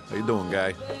 How you doing,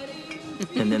 guy?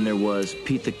 and then there was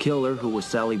Pete the Killer, who was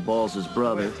Sally Balls'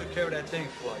 brother. Take care of that thing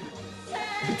for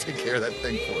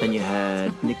you. Then you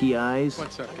had Nicky Eyes.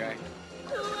 What's up, guy?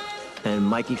 And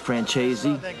Mikey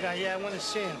Francesi, That guy, yeah, I want to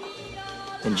see him.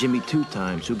 and Jimmy Two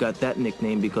Times, who got that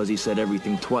nickname because he said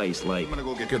everything twice, like... I'm gonna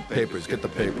go get papers. Get the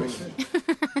papers.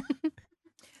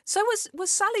 So was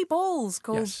Sally Balls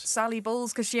called Yes. Sally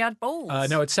Balls because she had balls?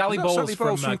 No, it's Sally Is that Bowles Sally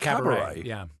Bowles from from Cabaret. Cabaret?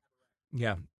 Yeah.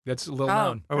 Yeah. That's a little Oh.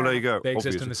 known. Oh, well, there you go. They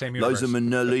exist in the same universe. Liza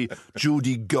Minnelli,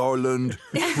 Judy Garland,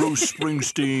 Bruce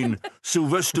Springsteen,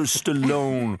 Sylvester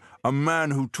Stallone, a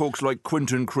man who talks like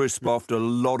Quentin Crisp after a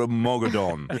lot of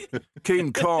Mogadon.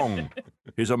 King Kong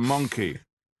is a monkey.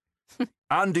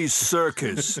 Andy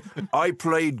Serkis, I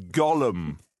played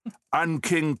Gollum and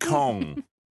King Kong.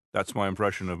 That's my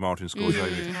impression of Martin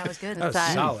Scorsese. That was good. That was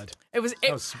That- solid. It was.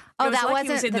 That was- Oh, it was that like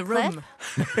he was wasn't in the the clip? room.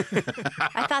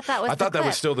 I thought that was I thought the that was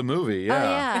clip. still the movie. Oh,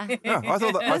 Yeah. yeah. Yeah, I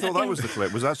thought that was the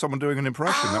clip. Was that someone doing an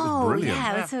impression? That was brilliant.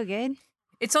 Yeah, that's so good.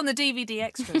 It's on the DVD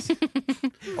extras.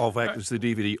 It's the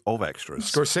DVD of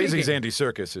extras. Scorsese's Andy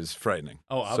Serkis is frightening.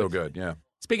 Oh, so obviously. good. Yeah.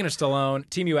 Speaking of Stallone,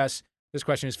 Team US, this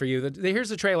question is for you. Here's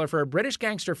the trailer for a British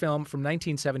gangster film from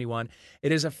 1971.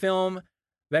 It is a film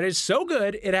that is so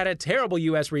good, it had a terrible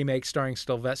US remake starring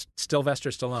Sylvester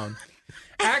Stallone.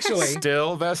 Actually,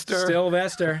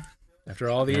 Sylvester, after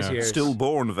all these years.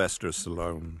 Stillborn Vester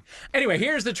Stallone. Anyway,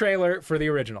 here's the trailer for the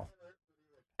original.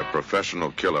 A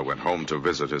professional killer went home to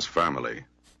visit his family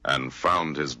and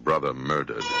found his brother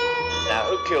murdered. Now,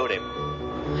 who killed him?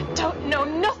 Don't know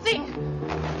nothing.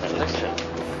 Then listen.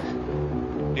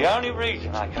 The only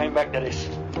reason I came back to this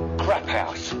crap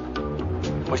house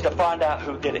was to find out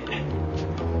who did it.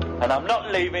 And I'm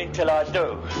not leaving till I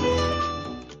do.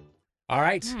 All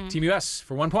right, Team US,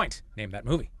 for 1 point. Name that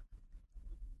movie.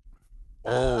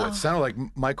 Oh, it sounded like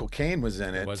Michael Caine was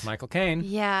in it. It was Michael Caine.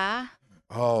 Yeah.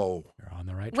 Oh. You're on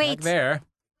the right Wait. track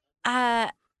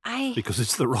there. Because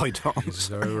it's the right It's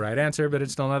answer. the right answer, but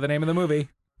it's still not the name of the movie.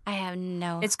 I have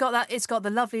no. It's got the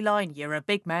lovely line. You're a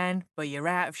big man, but you're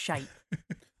out of shape.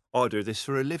 I do this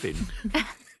for a living.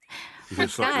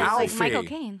 That's not like Michael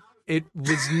Caine. It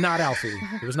was not Alfie.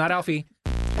 It was not Alfie.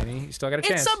 Jenny, you still got a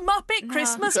chance. It's a Muppet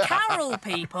Christmas Carol,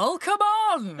 people. Come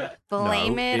on.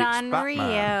 Blame No, it it's on Batman.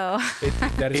 Rio.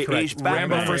 That is It correct. is Batman.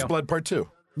 Rambo Rio. First Blood Part 2.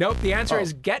 Nope, the answer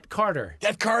is Get Carter.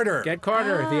 Get Carter. Get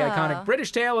Carter, the iconic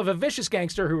British tale of a vicious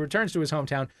gangster who returns to his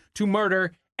hometown to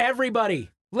murder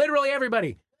everybody. Literally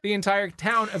everybody. The entire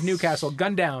town of Newcastle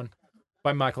gunned down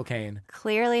by Michael Caine.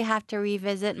 Clearly have to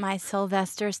revisit my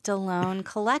Sylvester Stallone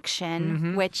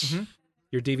collection, which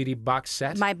Your DVD box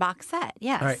set. my box set.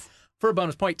 Yes. All right. For a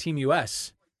bonus point, Team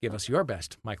US, give us your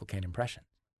best Michael Caine impression.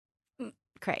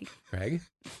 Craig. Craig?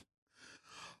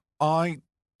 I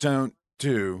don't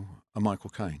do a Michael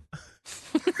Caine.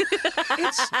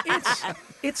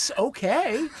 It's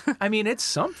okay. I mean, it's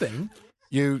something.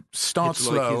 You start It's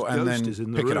like slow his and ghost then is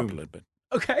in the pick it up a room. little bit.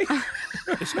 Okay.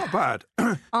 It's not bad.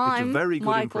 It's a very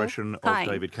good impression of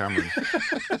David Cameron.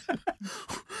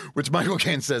 Which Michael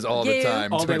Caine says all the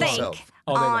time all to day long. himself.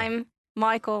 I'm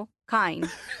Michael Caine.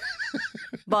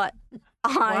 But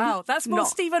Wow, that's more not.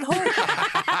 Stephen Hawking.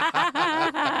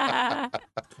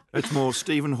 It's more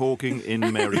Stephen Hawking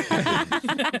in Mary Poppins.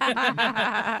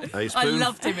 I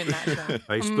loved him in that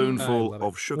show. A spoonful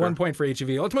of sugar. 1 point for each of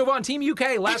you. Let's move on. Team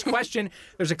UK, last question.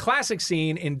 There's a classic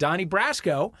scene in Donnie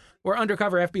Brasco where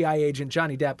undercover FBI agent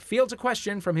Johnny Depp fields a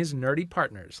question from his nerdy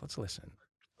partners. Let's listen.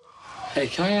 Hey,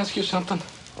 can I ask you something?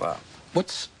 What?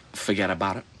 What's forget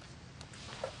about it?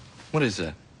 What is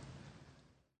that?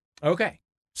 Okay.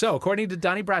 So, according to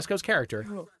Donnie Brasco's character,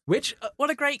 which... what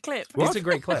a great clip. It's a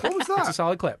great clip. What was that? It's a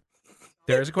solid clip.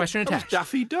 There is a question That was attached.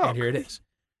 Daffy Duck. And here it is.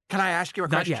 Can I ask you a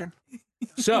Not question? yet.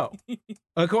 So,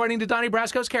 according to Donnie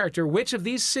Brasco's character, which of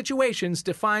these situations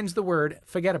defines the word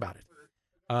forget about it?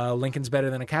 Lincoln's better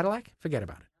than a Cadillac? Forget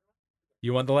about it.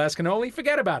 You want the last cannoli?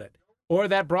 Forget about it. Or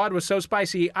that broad was so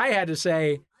spicy, I had to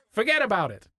say, forget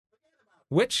about it.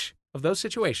 Which of those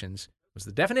situations was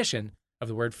the definition of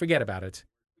the word forget about it,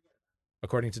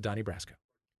 according to Donnie Brasco?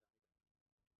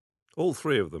 All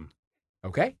three of them.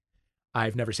 Okay.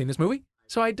 I've never seen this movie,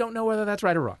 so I don't know whether that's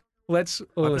right or wrong. I've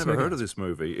never heard of this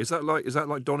movie. Is that like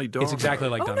Donnie Darko? It's exactly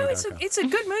like Donnie Darko. It's a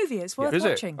good movie. It's worth Is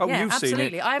watching. it? Oh, yeah, you've absolutely.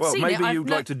 seen it. I have well, seen maybe it. you'd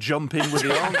like to jump in with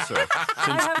the answer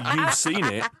since you've seen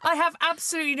it. I have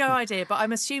absolutely no idea, but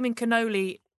I'm assuming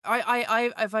cannoli.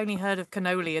 I've only heard of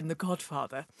cannoli in The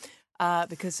Godfather,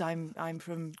 because I'm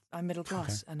middle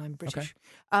class and I'm British.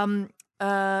 Okay.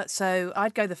 So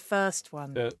I'd go the first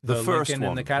one. The first Lincoln one,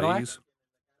 and the Cadillac? please.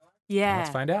 Yeah. Let's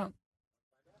find out.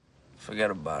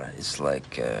 Forget about it. It's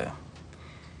like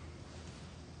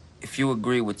if you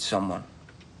agree with someone,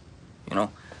 you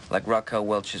know, like Raquel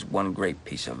Welch is one great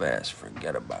piece of ass,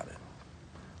 forget about it.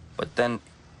 But then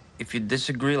if you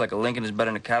disagree, like a Lincoln is better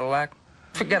than a Cadillac,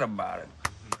 forget about it.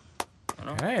 You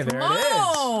know? Hey, there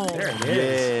Oh! it is. There it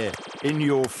is. Yeah. In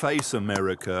your face,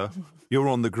 America. You're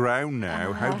on the ground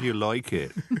now. How do you like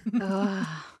it?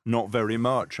 Not very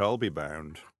much, I'll be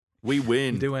bound. We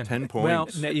win. You do win. 10 Well,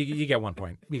 points. no, you get 1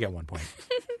 point. You get 1 point.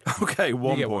 Okay, You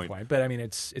one get 1 point. point. But I mean,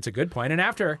 it's a good point. And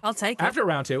after I'll take it. after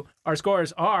round two, our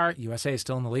scores are USA is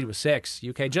still in the lead with 6,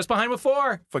 UK just behind with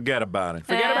 4. Forget about it.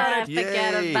 Forget about it. Forget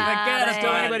Yay. about It's it.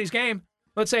 still anybody's game.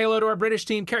 Let's say hello to our British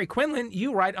team. Kerry Quinlan,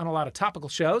 you write on a lot of topical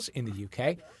shows in the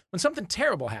UK. When something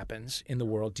terrible happens in the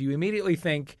world, do you immediately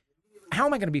think, how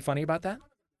am I going to be funny about that?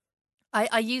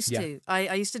 I used Yeah. to.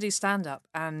 I used to do stand up,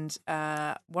 and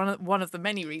one of the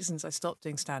many reasons I stopped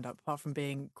doing stand up, apart from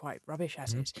being quite rubbish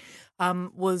at it,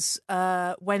 was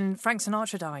when Frank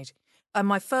Sinatra died. And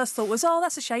my first thought was, "Oh,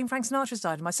 that's a shame. Frank Sinatra's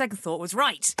died." And my second thought was,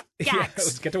 "Right, gags." Yeah,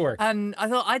 let's get to work. And I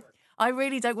thought I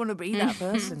really don't want to be that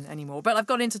person anymore. But I've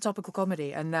got into topical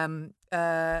comedy, and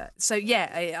so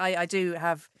yeah, I do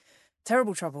have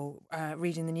terrible trouble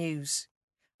reading the news.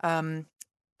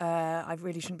 I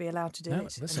really shouldn't be allowed to do No,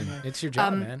 it. listen, anymore. it's your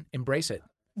job, man. Embrace it.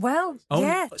 Well,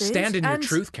 yeah, dude. Stand in your And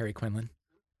truth, Kerry Quinlan.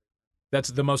 That's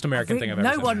the most American thing I've ever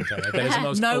no said. one, I'm gonna tell you. That is the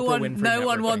most no Oprah one, Winfrey no Network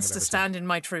one thing wants I've to ever stand in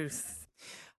my truth.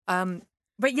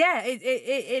 But yeah,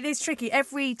 it is tricky.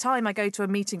 Every time I go to a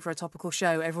meeting for a topical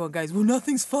show, everyone goes, "Well,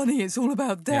 nothing's funny. It's all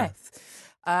about death."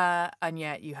 And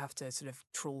yet you have to sort of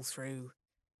trawl through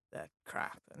the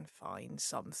crap and find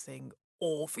something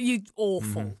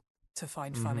awful to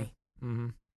find funny. Mm-hmm.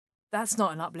 That's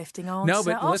not an uplifting answer. No,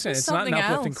 but Ask listen, me it's not an something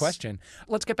uplifting else. question.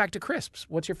 Let's get back to crisps.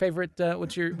 What's your favorite?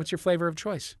 What's your flavor of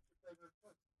choice?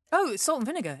 Oh, it's salt and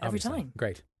vinegar every Obviously. time.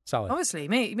 Great, solid. Obviously,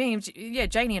 yeah,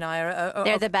 Janie and I are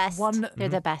They're the best. One They're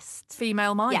the best.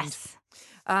 female mind. Yes.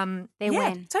 They yeah,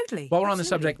 win. Totally. While we're on the Absolutely.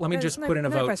 subject, let me There's just no- put in a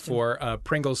no vote question. for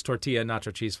Pringles tortilla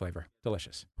nacho cheese flavor.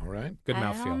 Delicious. All right. Good I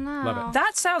mouthfeel. don't know. Love it.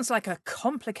 That sounds like a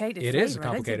complicated It flavor. is a I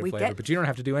don't think complicated we flavor, get- but you don't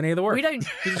have to do any of the work. We don't.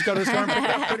 You just go to the store and pick it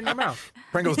up, put it in your mouth.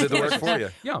 Pringles did the work for you.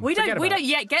 Yum. We Forget don't. We about don't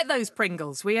yet get those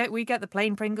Pringles. We get the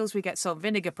plain Pringles. We get salt and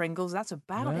vinegar Pringles. That's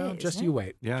about Well, it. just isn't you it?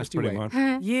 wait. Yeah, just you pretty wait.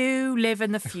 much. You live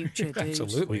in the future, dude.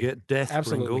 Absolutely. We get death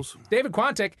Absolutely. Pringles. David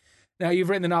Quantick. Now you've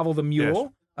written the novel The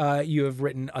Mule. You have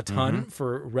written a ton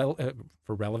for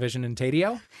Relevision and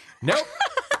Tadio. Nope.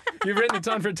 You've written a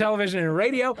ton for television and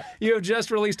radio. You have just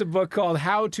released a book called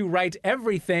How to Write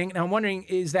Everything. Now I'm wondering,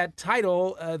 is that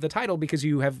title the title because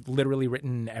you have literally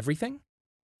written everything?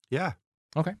 Yeah.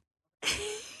 Okay.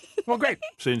 Well, great.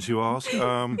 Since you ask,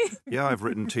 yeah, I've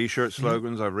written T-shirt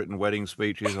slogans, I've written wedding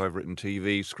speeches, I've written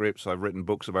TV scripts, I've written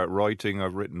books about writing,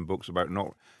 I've written books about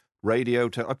not radio.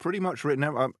 I've pretty much written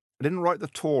out. I didn't write the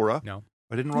Torah. No.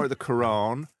 I didn't write the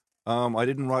Quran. I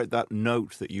didn't write that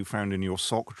note that you found in your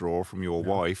sock drawer from your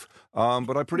wife,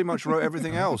 but I pretty much wrote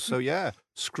everything else. So, yeah,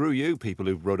 screw you, people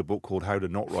who wrote a book called How to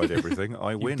Not Write Everything.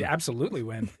 I win. You absolutely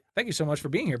win. Thank you so much for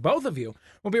being here, both of you.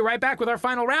 We'll be right back with our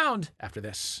final round after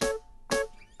this.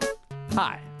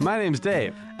 Hi, my name's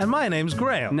Dave. And my name's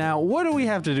Graham. Now, what do we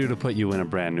have to do to put you in a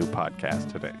brand new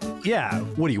podcast today? Yeah.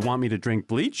 What, do you want me to drink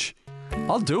bleach?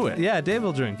 I'll do it. Yeah, Dave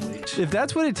will drink bleach. If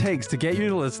that's what it takes to get you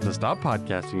to listen to Stop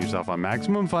Podcasting Yourself on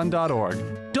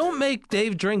MaximumFun.org. Don't make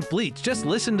Dave drink bleach. Just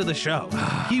listen to the show.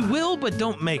 He will, but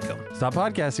don't make him. Stop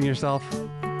podcasting yourself.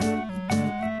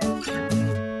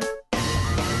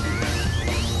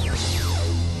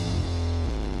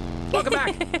 Welcome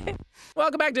back.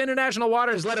 Welcome back to International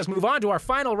Waters. Let us move on to our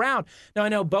final round. Now, I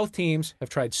know both teams have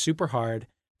tried super hard.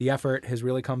 The effort has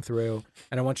really come through.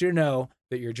 And I want you to know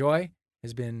that your joy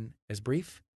has been as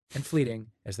brief and fleeting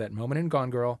as that moment in Gone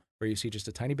Girl where you see just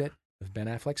a tiny bit of Ben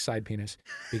Affleck's side penis,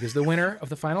 because the winner of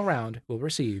the final round will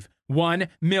receive 1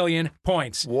 million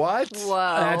points. What?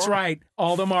 Whoa. That's right.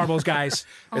 All the marbles, guys.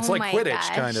 It's Oh like my Quidditch, gosh.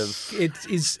 kind of.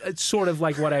 It's sort of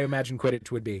like what I imagine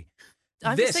Quidditch would be.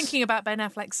 I'm This- just thinking about Ben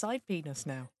Affleck's side penis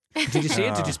now. Did you see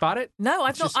it? Did you spot it? No,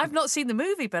 I've It's not seen the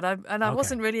movie, but I Okay.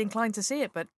 wasn't really inclined to see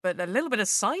it. But a little bit of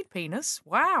side penis.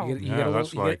 Wow. You get a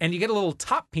little, and you get a little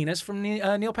top penis from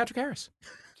Neil Patrick Harris.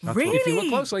 Really? If you look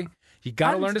closely, you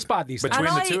got to learn to spot these things.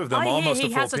 Between the two of them, I hear almost he a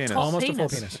full has a penis. top Almost a full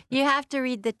penis. penis. You have to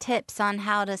read the tips on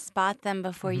how to spot them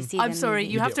before you see them. I'm sorry,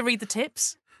 you have to read the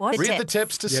tips. What? The Read the tips.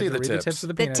 tips to You see have to the read tips. the tips of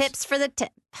the The penis. tips for the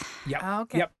tip. Yep. Oh,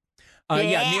 okay. Yep.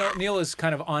 Yeah. Neil is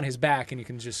kind of on his back, and you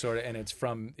can just sort of, and it's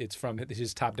from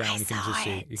his top down. You can just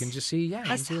see. You can just see. Yeah, you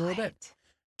can see a little bit.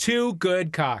 Two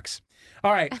good cocks.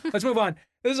 All right, let's move on.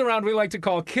 This is a round we like to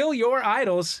call Kill Your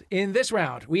Idols. In this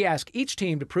round, we ask each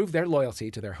team to prove their loyalty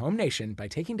to their home nation by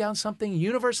taking down something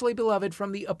universally beloved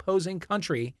from the opposing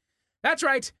country. That's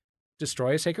right.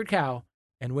 Destroy a sacred cow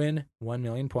and win 1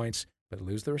 million points, but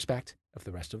lose the respect of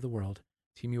the rest of the world.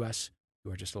 Team US, you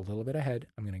are just a little bit ahead.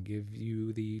 I'm going to give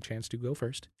you the chance to go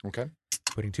first. Okay.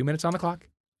 Putting 2 minutes on the clock.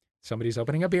 Somebody's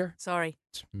opening a beer. Sorry.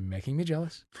 It's making me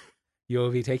jealous.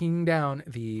 You'll be taking down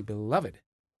the beloved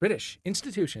British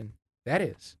institution that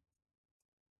is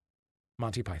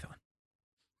Monty Python.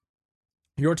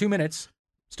 Your 2 minutes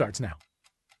starts now.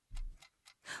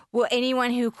 Well,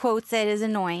 anyone who quotes it is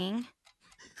annoying.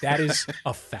 That is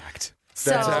a fact.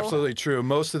 That's So- absolutely true.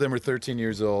 Most of them are 13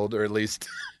 years old, or at least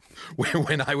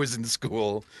when I was in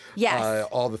school. Yes.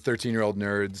 All the 13-year-old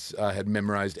nerds had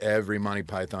memorized every Monty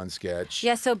Python sketch.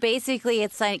 Yeah, so basically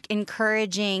it's like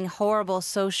encouraging horrible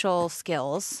social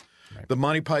skills. The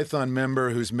Monty Python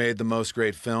member who's made the most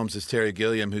great films is Terry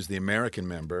Gilliam, who's the American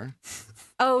member.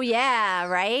 Oh, yeah,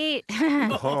 right?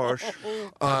 Harsh.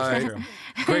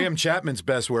 Graham Chapman's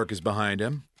best work is behind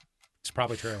him. It's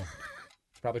probably true.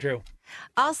 It's probably true.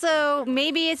 Also,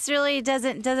 maybe it's really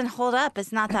doesn't hold up.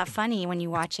 It's not that funny when you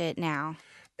watch it now.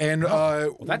 And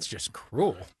Well, that's just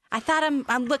cruel. I thought I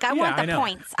Yeah, want I the know.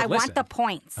 points. But I want listen. the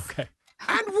points. Okay.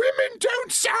 And women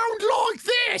don't sound like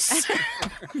this.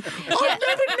 I've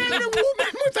never known a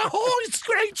woman with a high,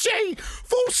 screechy,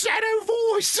 falsetto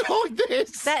voice like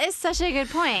this. That is such a good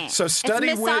point. So study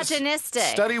it's misogynistic.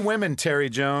 Study women, Terry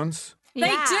Jones. They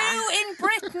Yeah. do in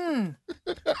Britain.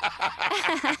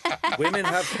 Women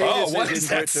have Oh, penises what in is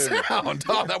that Britain. sound?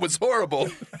 Oh, that was horrible.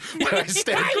 When I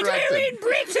stand They do corrected. in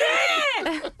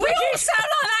Britain. We all sound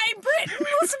like that in Britain.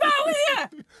 What's the matter with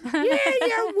you? Yeah,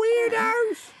 you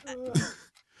weirdos.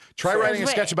 Try writing a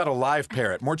wait. sketch about a live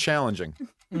parrot. More challenging.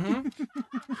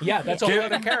 Yeah, that's a whole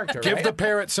other character, Give right? the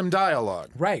parrot some dialogue.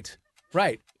 Right.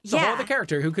 It's a whole Yeah. other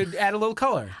character who could add a little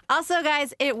color. Also,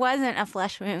 guys, it wasn't a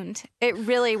flesh wound. It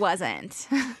really wasn't.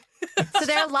 So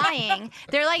they're lying.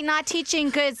 They're like not teaching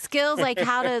good skills, like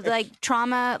how to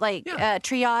trauma,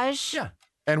 triage. Yeah.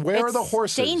 And where are the It's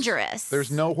horses? dangerous.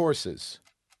 There's no horses.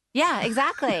 Yeah,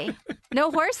 exactly.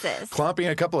 No horses. Clumping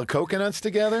a couple of coconuts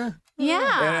together?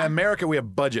 Yeah. In America, we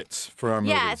have budgets for our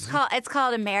movies. Yeah, it's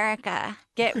called America.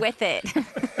 Get with it.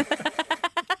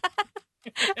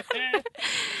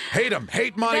 Hate them.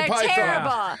 Hate Monty They're Python.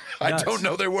 terrible. I Nuts. don't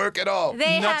know their work at all.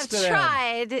 They Nuts have to them.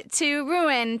 tried to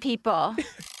ruin people.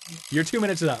 Your 2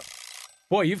 minutes is up.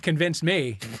 Boy, you've convinced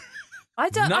me. I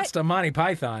don't. Nuts to Monty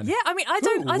Python. Yeah, I mean, I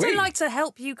don't Ooh-wee. like to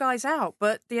help you guys out,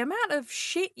 but the amount of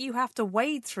shit you have to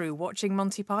wade through watching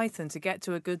Monty Python to get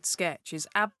to a good sketch is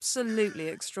absolutely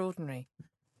extraordinary.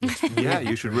 Yeah,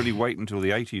 you should really wait until the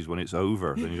 80s when it's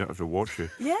over. Then you don't have to watch it.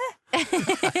 Yeah. And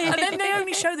then they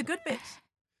only show the good bits.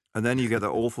 And then you get that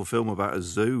awful film about a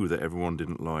zoo that everyone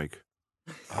didn't like.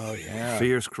 Oh, yeah.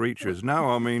 Fierce creatures. No,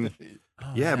 I mean,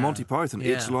 Yeah, Monty Python.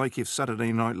 Yeah. It's like if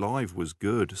Saturday Night Live was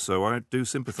good, so I do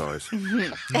sympathise.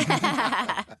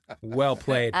 Well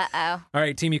played. Uh-oh. All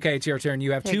right, Team UK, it's your turn.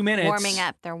 You have They're 2 minutes. warming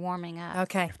up. They're warming up.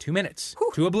 Okay. You have 2 minutes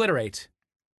to obliterate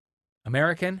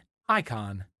American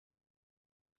icon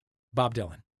Bob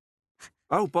Dylan.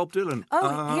 Oh, Bob Dylan.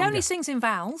 Oh, he only sings in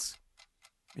vowels.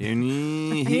 If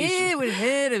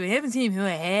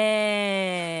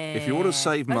you want to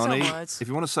save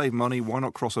money, why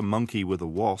not cross a monkey with a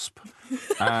wasp,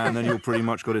 and then you'll pretty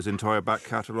much got his entire back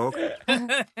catalogue.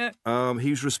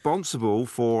 He's responsible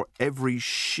for every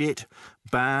shit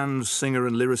band, singer,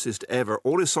 and lyricist ever.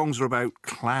 All his songs are about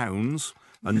clowns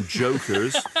and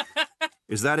jokers.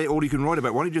 Is that it? All you can write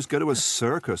about? Why don't you just go to a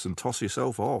circus and toss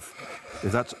yourself off?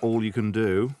 If that's all you can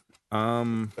do.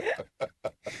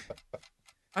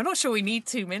 I'm not sure we need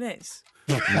 2 minutes.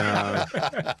 No.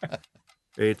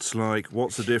 It's like,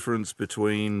 what's the difference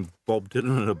between Bob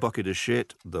Dylan and a bucket of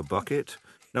shit? The bucket?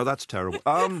 No, that's terrible.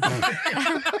 Bob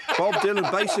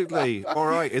Dylan, basically, all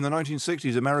right, in the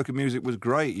 1960s, American music was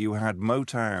great. You had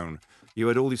Motown. You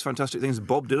had all these fantastic things.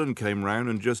 Bob Dylan came round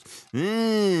and just,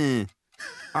 I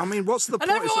mean, what's the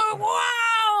point?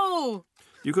 Wow!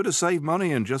 You could have saved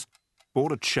money and just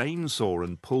bought a chainsaw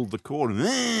and pulled the cord.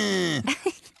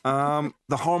 The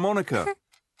harmonica.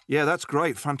 Yeah, that's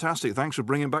great. Fantastic. Thanks for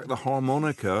bringing back the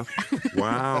harmonica.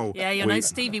 Wow. Yeah, you're no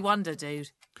Stevie Wonder, dude.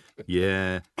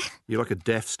 Yeah. You're like a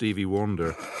deaf Stevie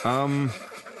Wonder. The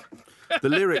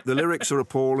lyrics are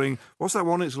appalling. What's that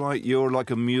one? It's like you're like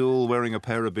a mule wearing a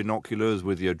pair of binoculars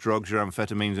with your drugs, your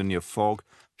amphetamines and your fog.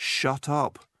 Shut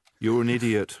up. You're an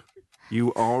idiot.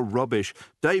 You are rubbish.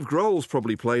 Dave Grohl's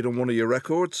probably played on one of your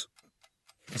records.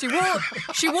 She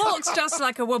walks just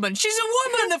like a woman. She's a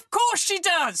woman, of course she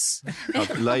does.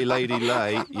 Lay, lady,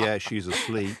 lay. Yeah, she's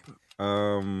asleep.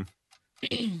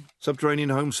 Subterranean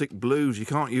Homesick Blues. You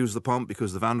can't use the pump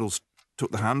because the Vandals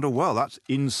took the handle. Well, that's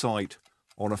insight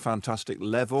on a fantastic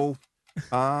level.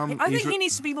 I think he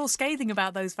needs to be more scathing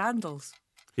about those Vandals.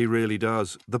 He really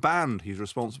does. The band. He's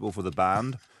responsible for the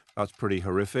band. That's pretty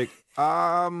horrific.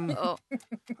 That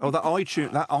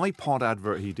iPod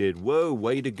advert he did. Whoa,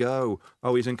 way to go.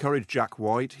 Oh, he's encouraged Jack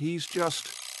White. He's just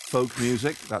folk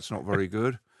music. That's not very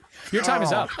good. Your time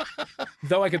is up.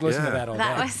 Though I could listen to that all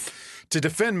day. To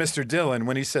defend Mr. Dylan,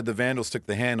 when he said the Vandals took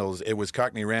the handles, it was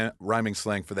Cockney rhyming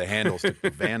slang for the handles took the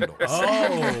Vandals.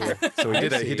 Oh. So he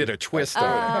did a twist on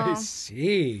it. I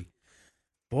see.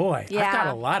 Boy, Yeah. I've got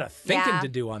a lot of thinking Yeah. to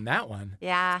do on that one.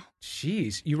 Yeah.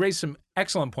 Jeez, you raised some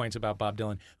excellent points about Bob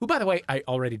Dylan, who, by the way, I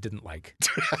already didn't like.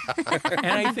 And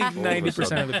I think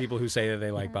 90% of the people who say that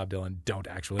they like Bob Dylan don't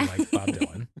actually like Bob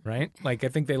Dylan, right? Like, I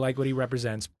think they like what he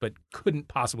represents, but couldn't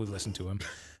possibly listen to him.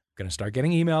 Going to start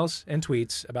getting emails and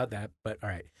tweets about that, but all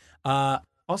right.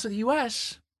 Also, the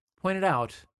U.S. pointed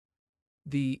out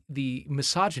the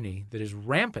misogyny that is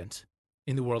rampant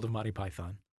in the world of Monty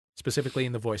Python, specifically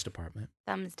in the voice department.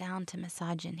 Thumbs down to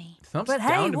misogyny. Thumbs But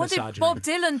down hey, to what did misogyny. Bob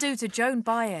Dylan do to Joan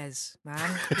Baez,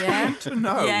 man? Yeah, to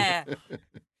know. Yeah.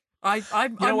 I'm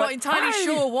know what? not entirely Hey!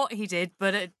 sure what he did,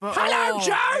 but Hello,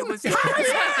 Joan! it was-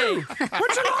 Hey! Would you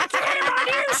like to hear my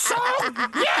new song?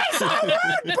 Yes, I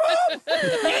would, Bob!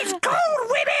 It's called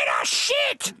Women Are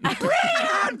Shit!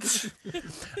 Brilliant!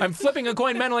 I'm flipping a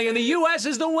coin mentally, and the U.S.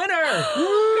 is the winner.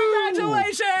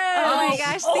 Congratulations! Oh my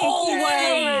gosh, thank you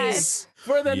very Always.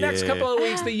 For the next Yeah. couple of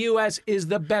weeks, the U.S. is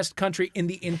the best country in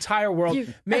the entire world.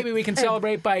 Maybe we can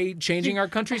celebrate by changing our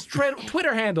country's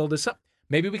Twitter handle to something.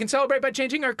 Maybe we can celebrate by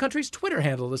changing our country's Twitter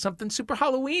handle to something super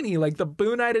Halloween-y, like the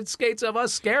Boo-Nighted Skates of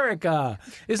Oscarica.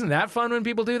 Isn't that fun when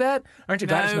people do that? Aren't you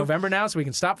glad it's No. November now, so we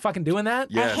can stop fucking doing that?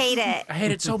 I hate it. I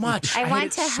hate it so much. I hate want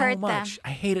it to so hurt them. much. I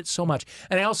hate it so much.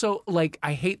 And I also,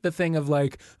 I hate the thing of, I'm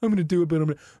going to do it, but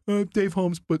I'm going to, Dave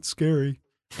Holmes, but scary.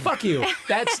 Fuck you.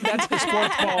 That's the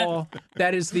sports ball.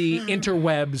 That is the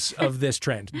interwebs of this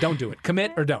trend. Don't do it.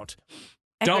 Commit or don't.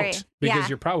 Agree. Don't, because Yeah.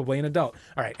 you're probably an adult.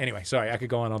 All right, anyway, sorry, I could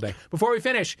go on all day. Before we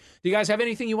finish, do you guys have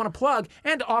anything you want to plug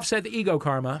and to offset the ego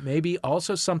karma? Maybe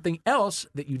also something else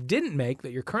that you didn't make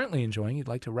that you're currently enjoying you'd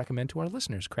like to recommend to our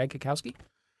listeners? Craig Kakowski?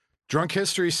 Drunk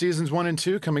History Seasons 1 and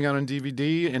 2 coming out on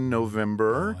DVD in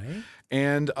November. Boy.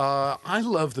 And I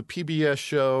love the PBS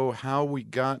show How We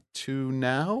Got to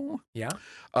Now. Yeah?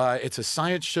 It's a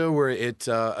science show where it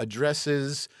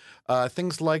addresses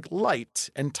things like light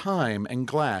and time and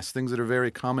glass, things that are very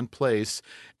commonplace,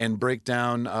 and break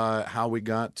down how we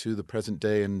got to the present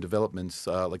day and developments.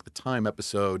 Like the time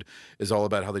episode is all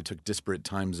about how they took disparate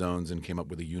time zones and came up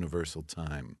with a universal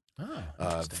time. Oh,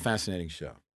 interesting. Fascinating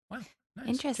show. Wow. Nice.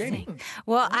 Interesting. Janie.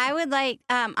 Well, I would like,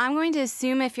 I'm going to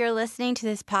assume if you're listening to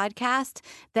this podcast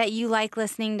that you like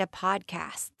listening to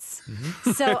podcasts.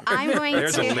 So I'm going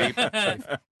There's a to.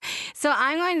 leap. So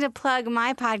I'm going to plug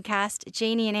my podcast,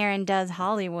 Janie and Aaron Does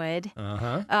Hollywood.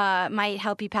 Might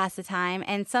help you pass the time.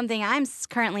 And something I'm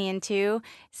currently into,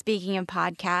 speaking of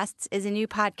podcasts, is a new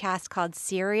podcast called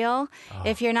Serial.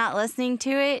 If you're not listening to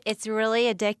it, it's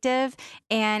really addictive.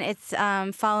 And it's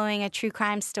following a true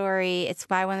crime story. It's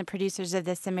by one of the producers of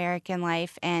This American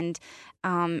Life. And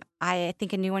I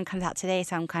think a new one comes out today,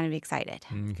 so I'm kind of excited.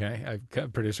 Okay.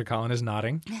 Producer Colin is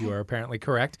nodding. You are apparently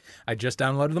correct. I just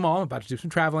downloaded them all. I'm about to do some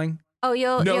traveling. Oh,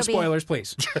 No spoilers,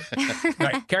 please. All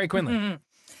right. Carrie Quinlan.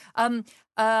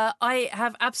 I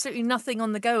have absolutely nothing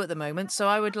on the go at the moment, so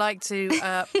I would like to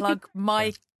plug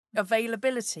my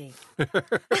availability.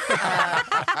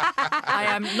 I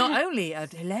am not only a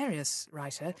hilarious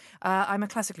writer, I'm a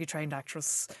classically trained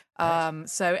actress.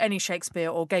 So any Shakespeare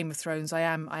or Game of Thrones, I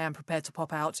am prepared to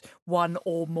pop out one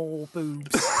or more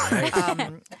boobs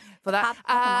for that.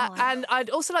 And I'd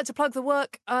also like to plug the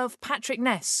work of Patrick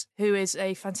Ness, who is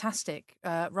a fantastic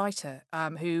writer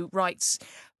who writes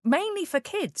mainly for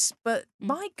kids, but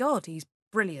my God, he's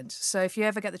brilliant. So if you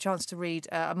ever get the chance to read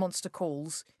A Monster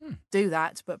Calls, do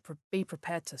that, but be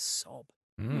prepared to sob.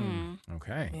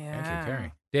 Okay. Yeah. Thank you,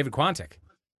 Carrie. David Quantick.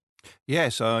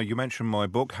 Yes, you mentioned my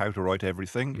book, How to Write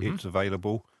Everything. It's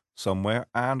available somewhere.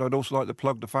 And I'd also like to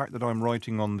plug the fact that I'm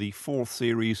writing on the 4th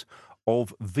series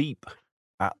of Veep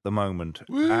at the moment.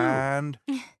 Woo. And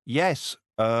yes,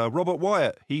 Robert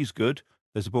Wyatt, he's good.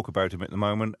 There's a book about him at the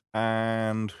moment.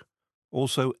 And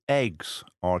also, eggs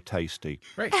are tasty.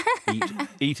 Great.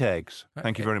 Eat eggs.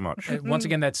 Thank you very much. Once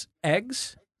again, that's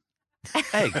eggs.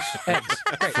 Eggs. Eggs.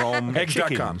 Great. From Eggs.com.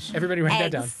 chickens. Everybody write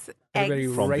that down. Everybody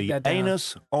From write the that down.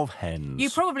 anus of hens. You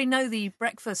probably know the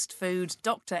breakfast food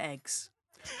Dr. Eggs.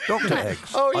 Dr.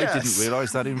 Eggs. Oh, I yes. didn't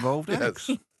realise that involved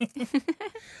eggs.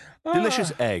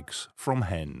 Delicious eggs from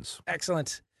hens.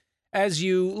 Excellent. As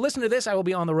you listen to this, I will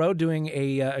be on the road doing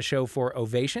a show for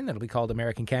Ovation. It'll be called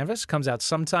American Canvas. Comes out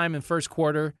sometime in first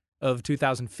quarter of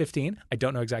 2015. I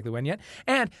don't know exactly when yet.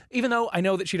 And even though I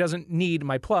know that she doesn't need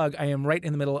my plug, I am right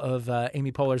in the middle of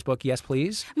Amy Poehler's book, Yes,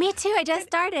 Please. Me too. I just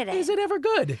started it. Is it ever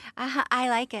good? I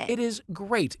like it. It is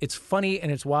great. It's funny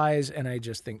and it's wise, and I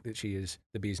just think that she is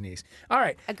the bee's knees. All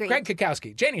right. Agreed. Greg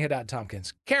Kukowski, Janie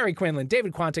Haddad-Tompkins, Carrie Quinlan,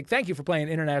 David Quantick, thank you for playing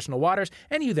International Waters.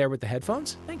 And you there with the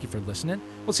headphones, thank you for listening.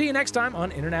 We'll see you next time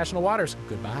on International Waters.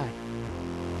 Goodbye.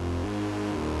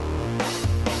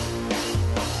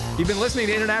 You've been listening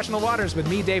to International Waters with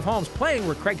me, Dave Holmes. Playing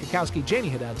were Craig Kukowski, Janie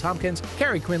Haddad-Tompkins,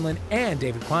 Carrie Quinlan, and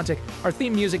David Quantick. Our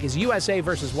theme music is USA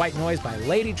vs. White Noise by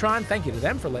Ladytron. Thank you to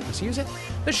them for letting us use it.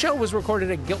 The show was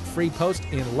recorded at Guilt Free Post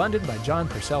in London by John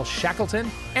Purcell Shackleton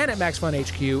and at Max Fun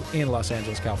HQ in Los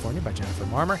Angeles, California by Jennifer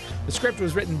Marmer. The script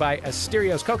was written by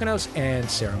Asterios Kokonos and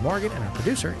Sarah Morgan, and our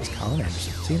producer is Colin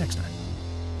Anderson. See you next time.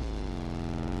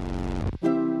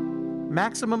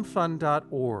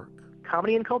 MaximumFun.org.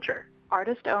 Comedy and culture.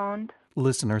 Artist owned.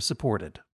 Listener supported.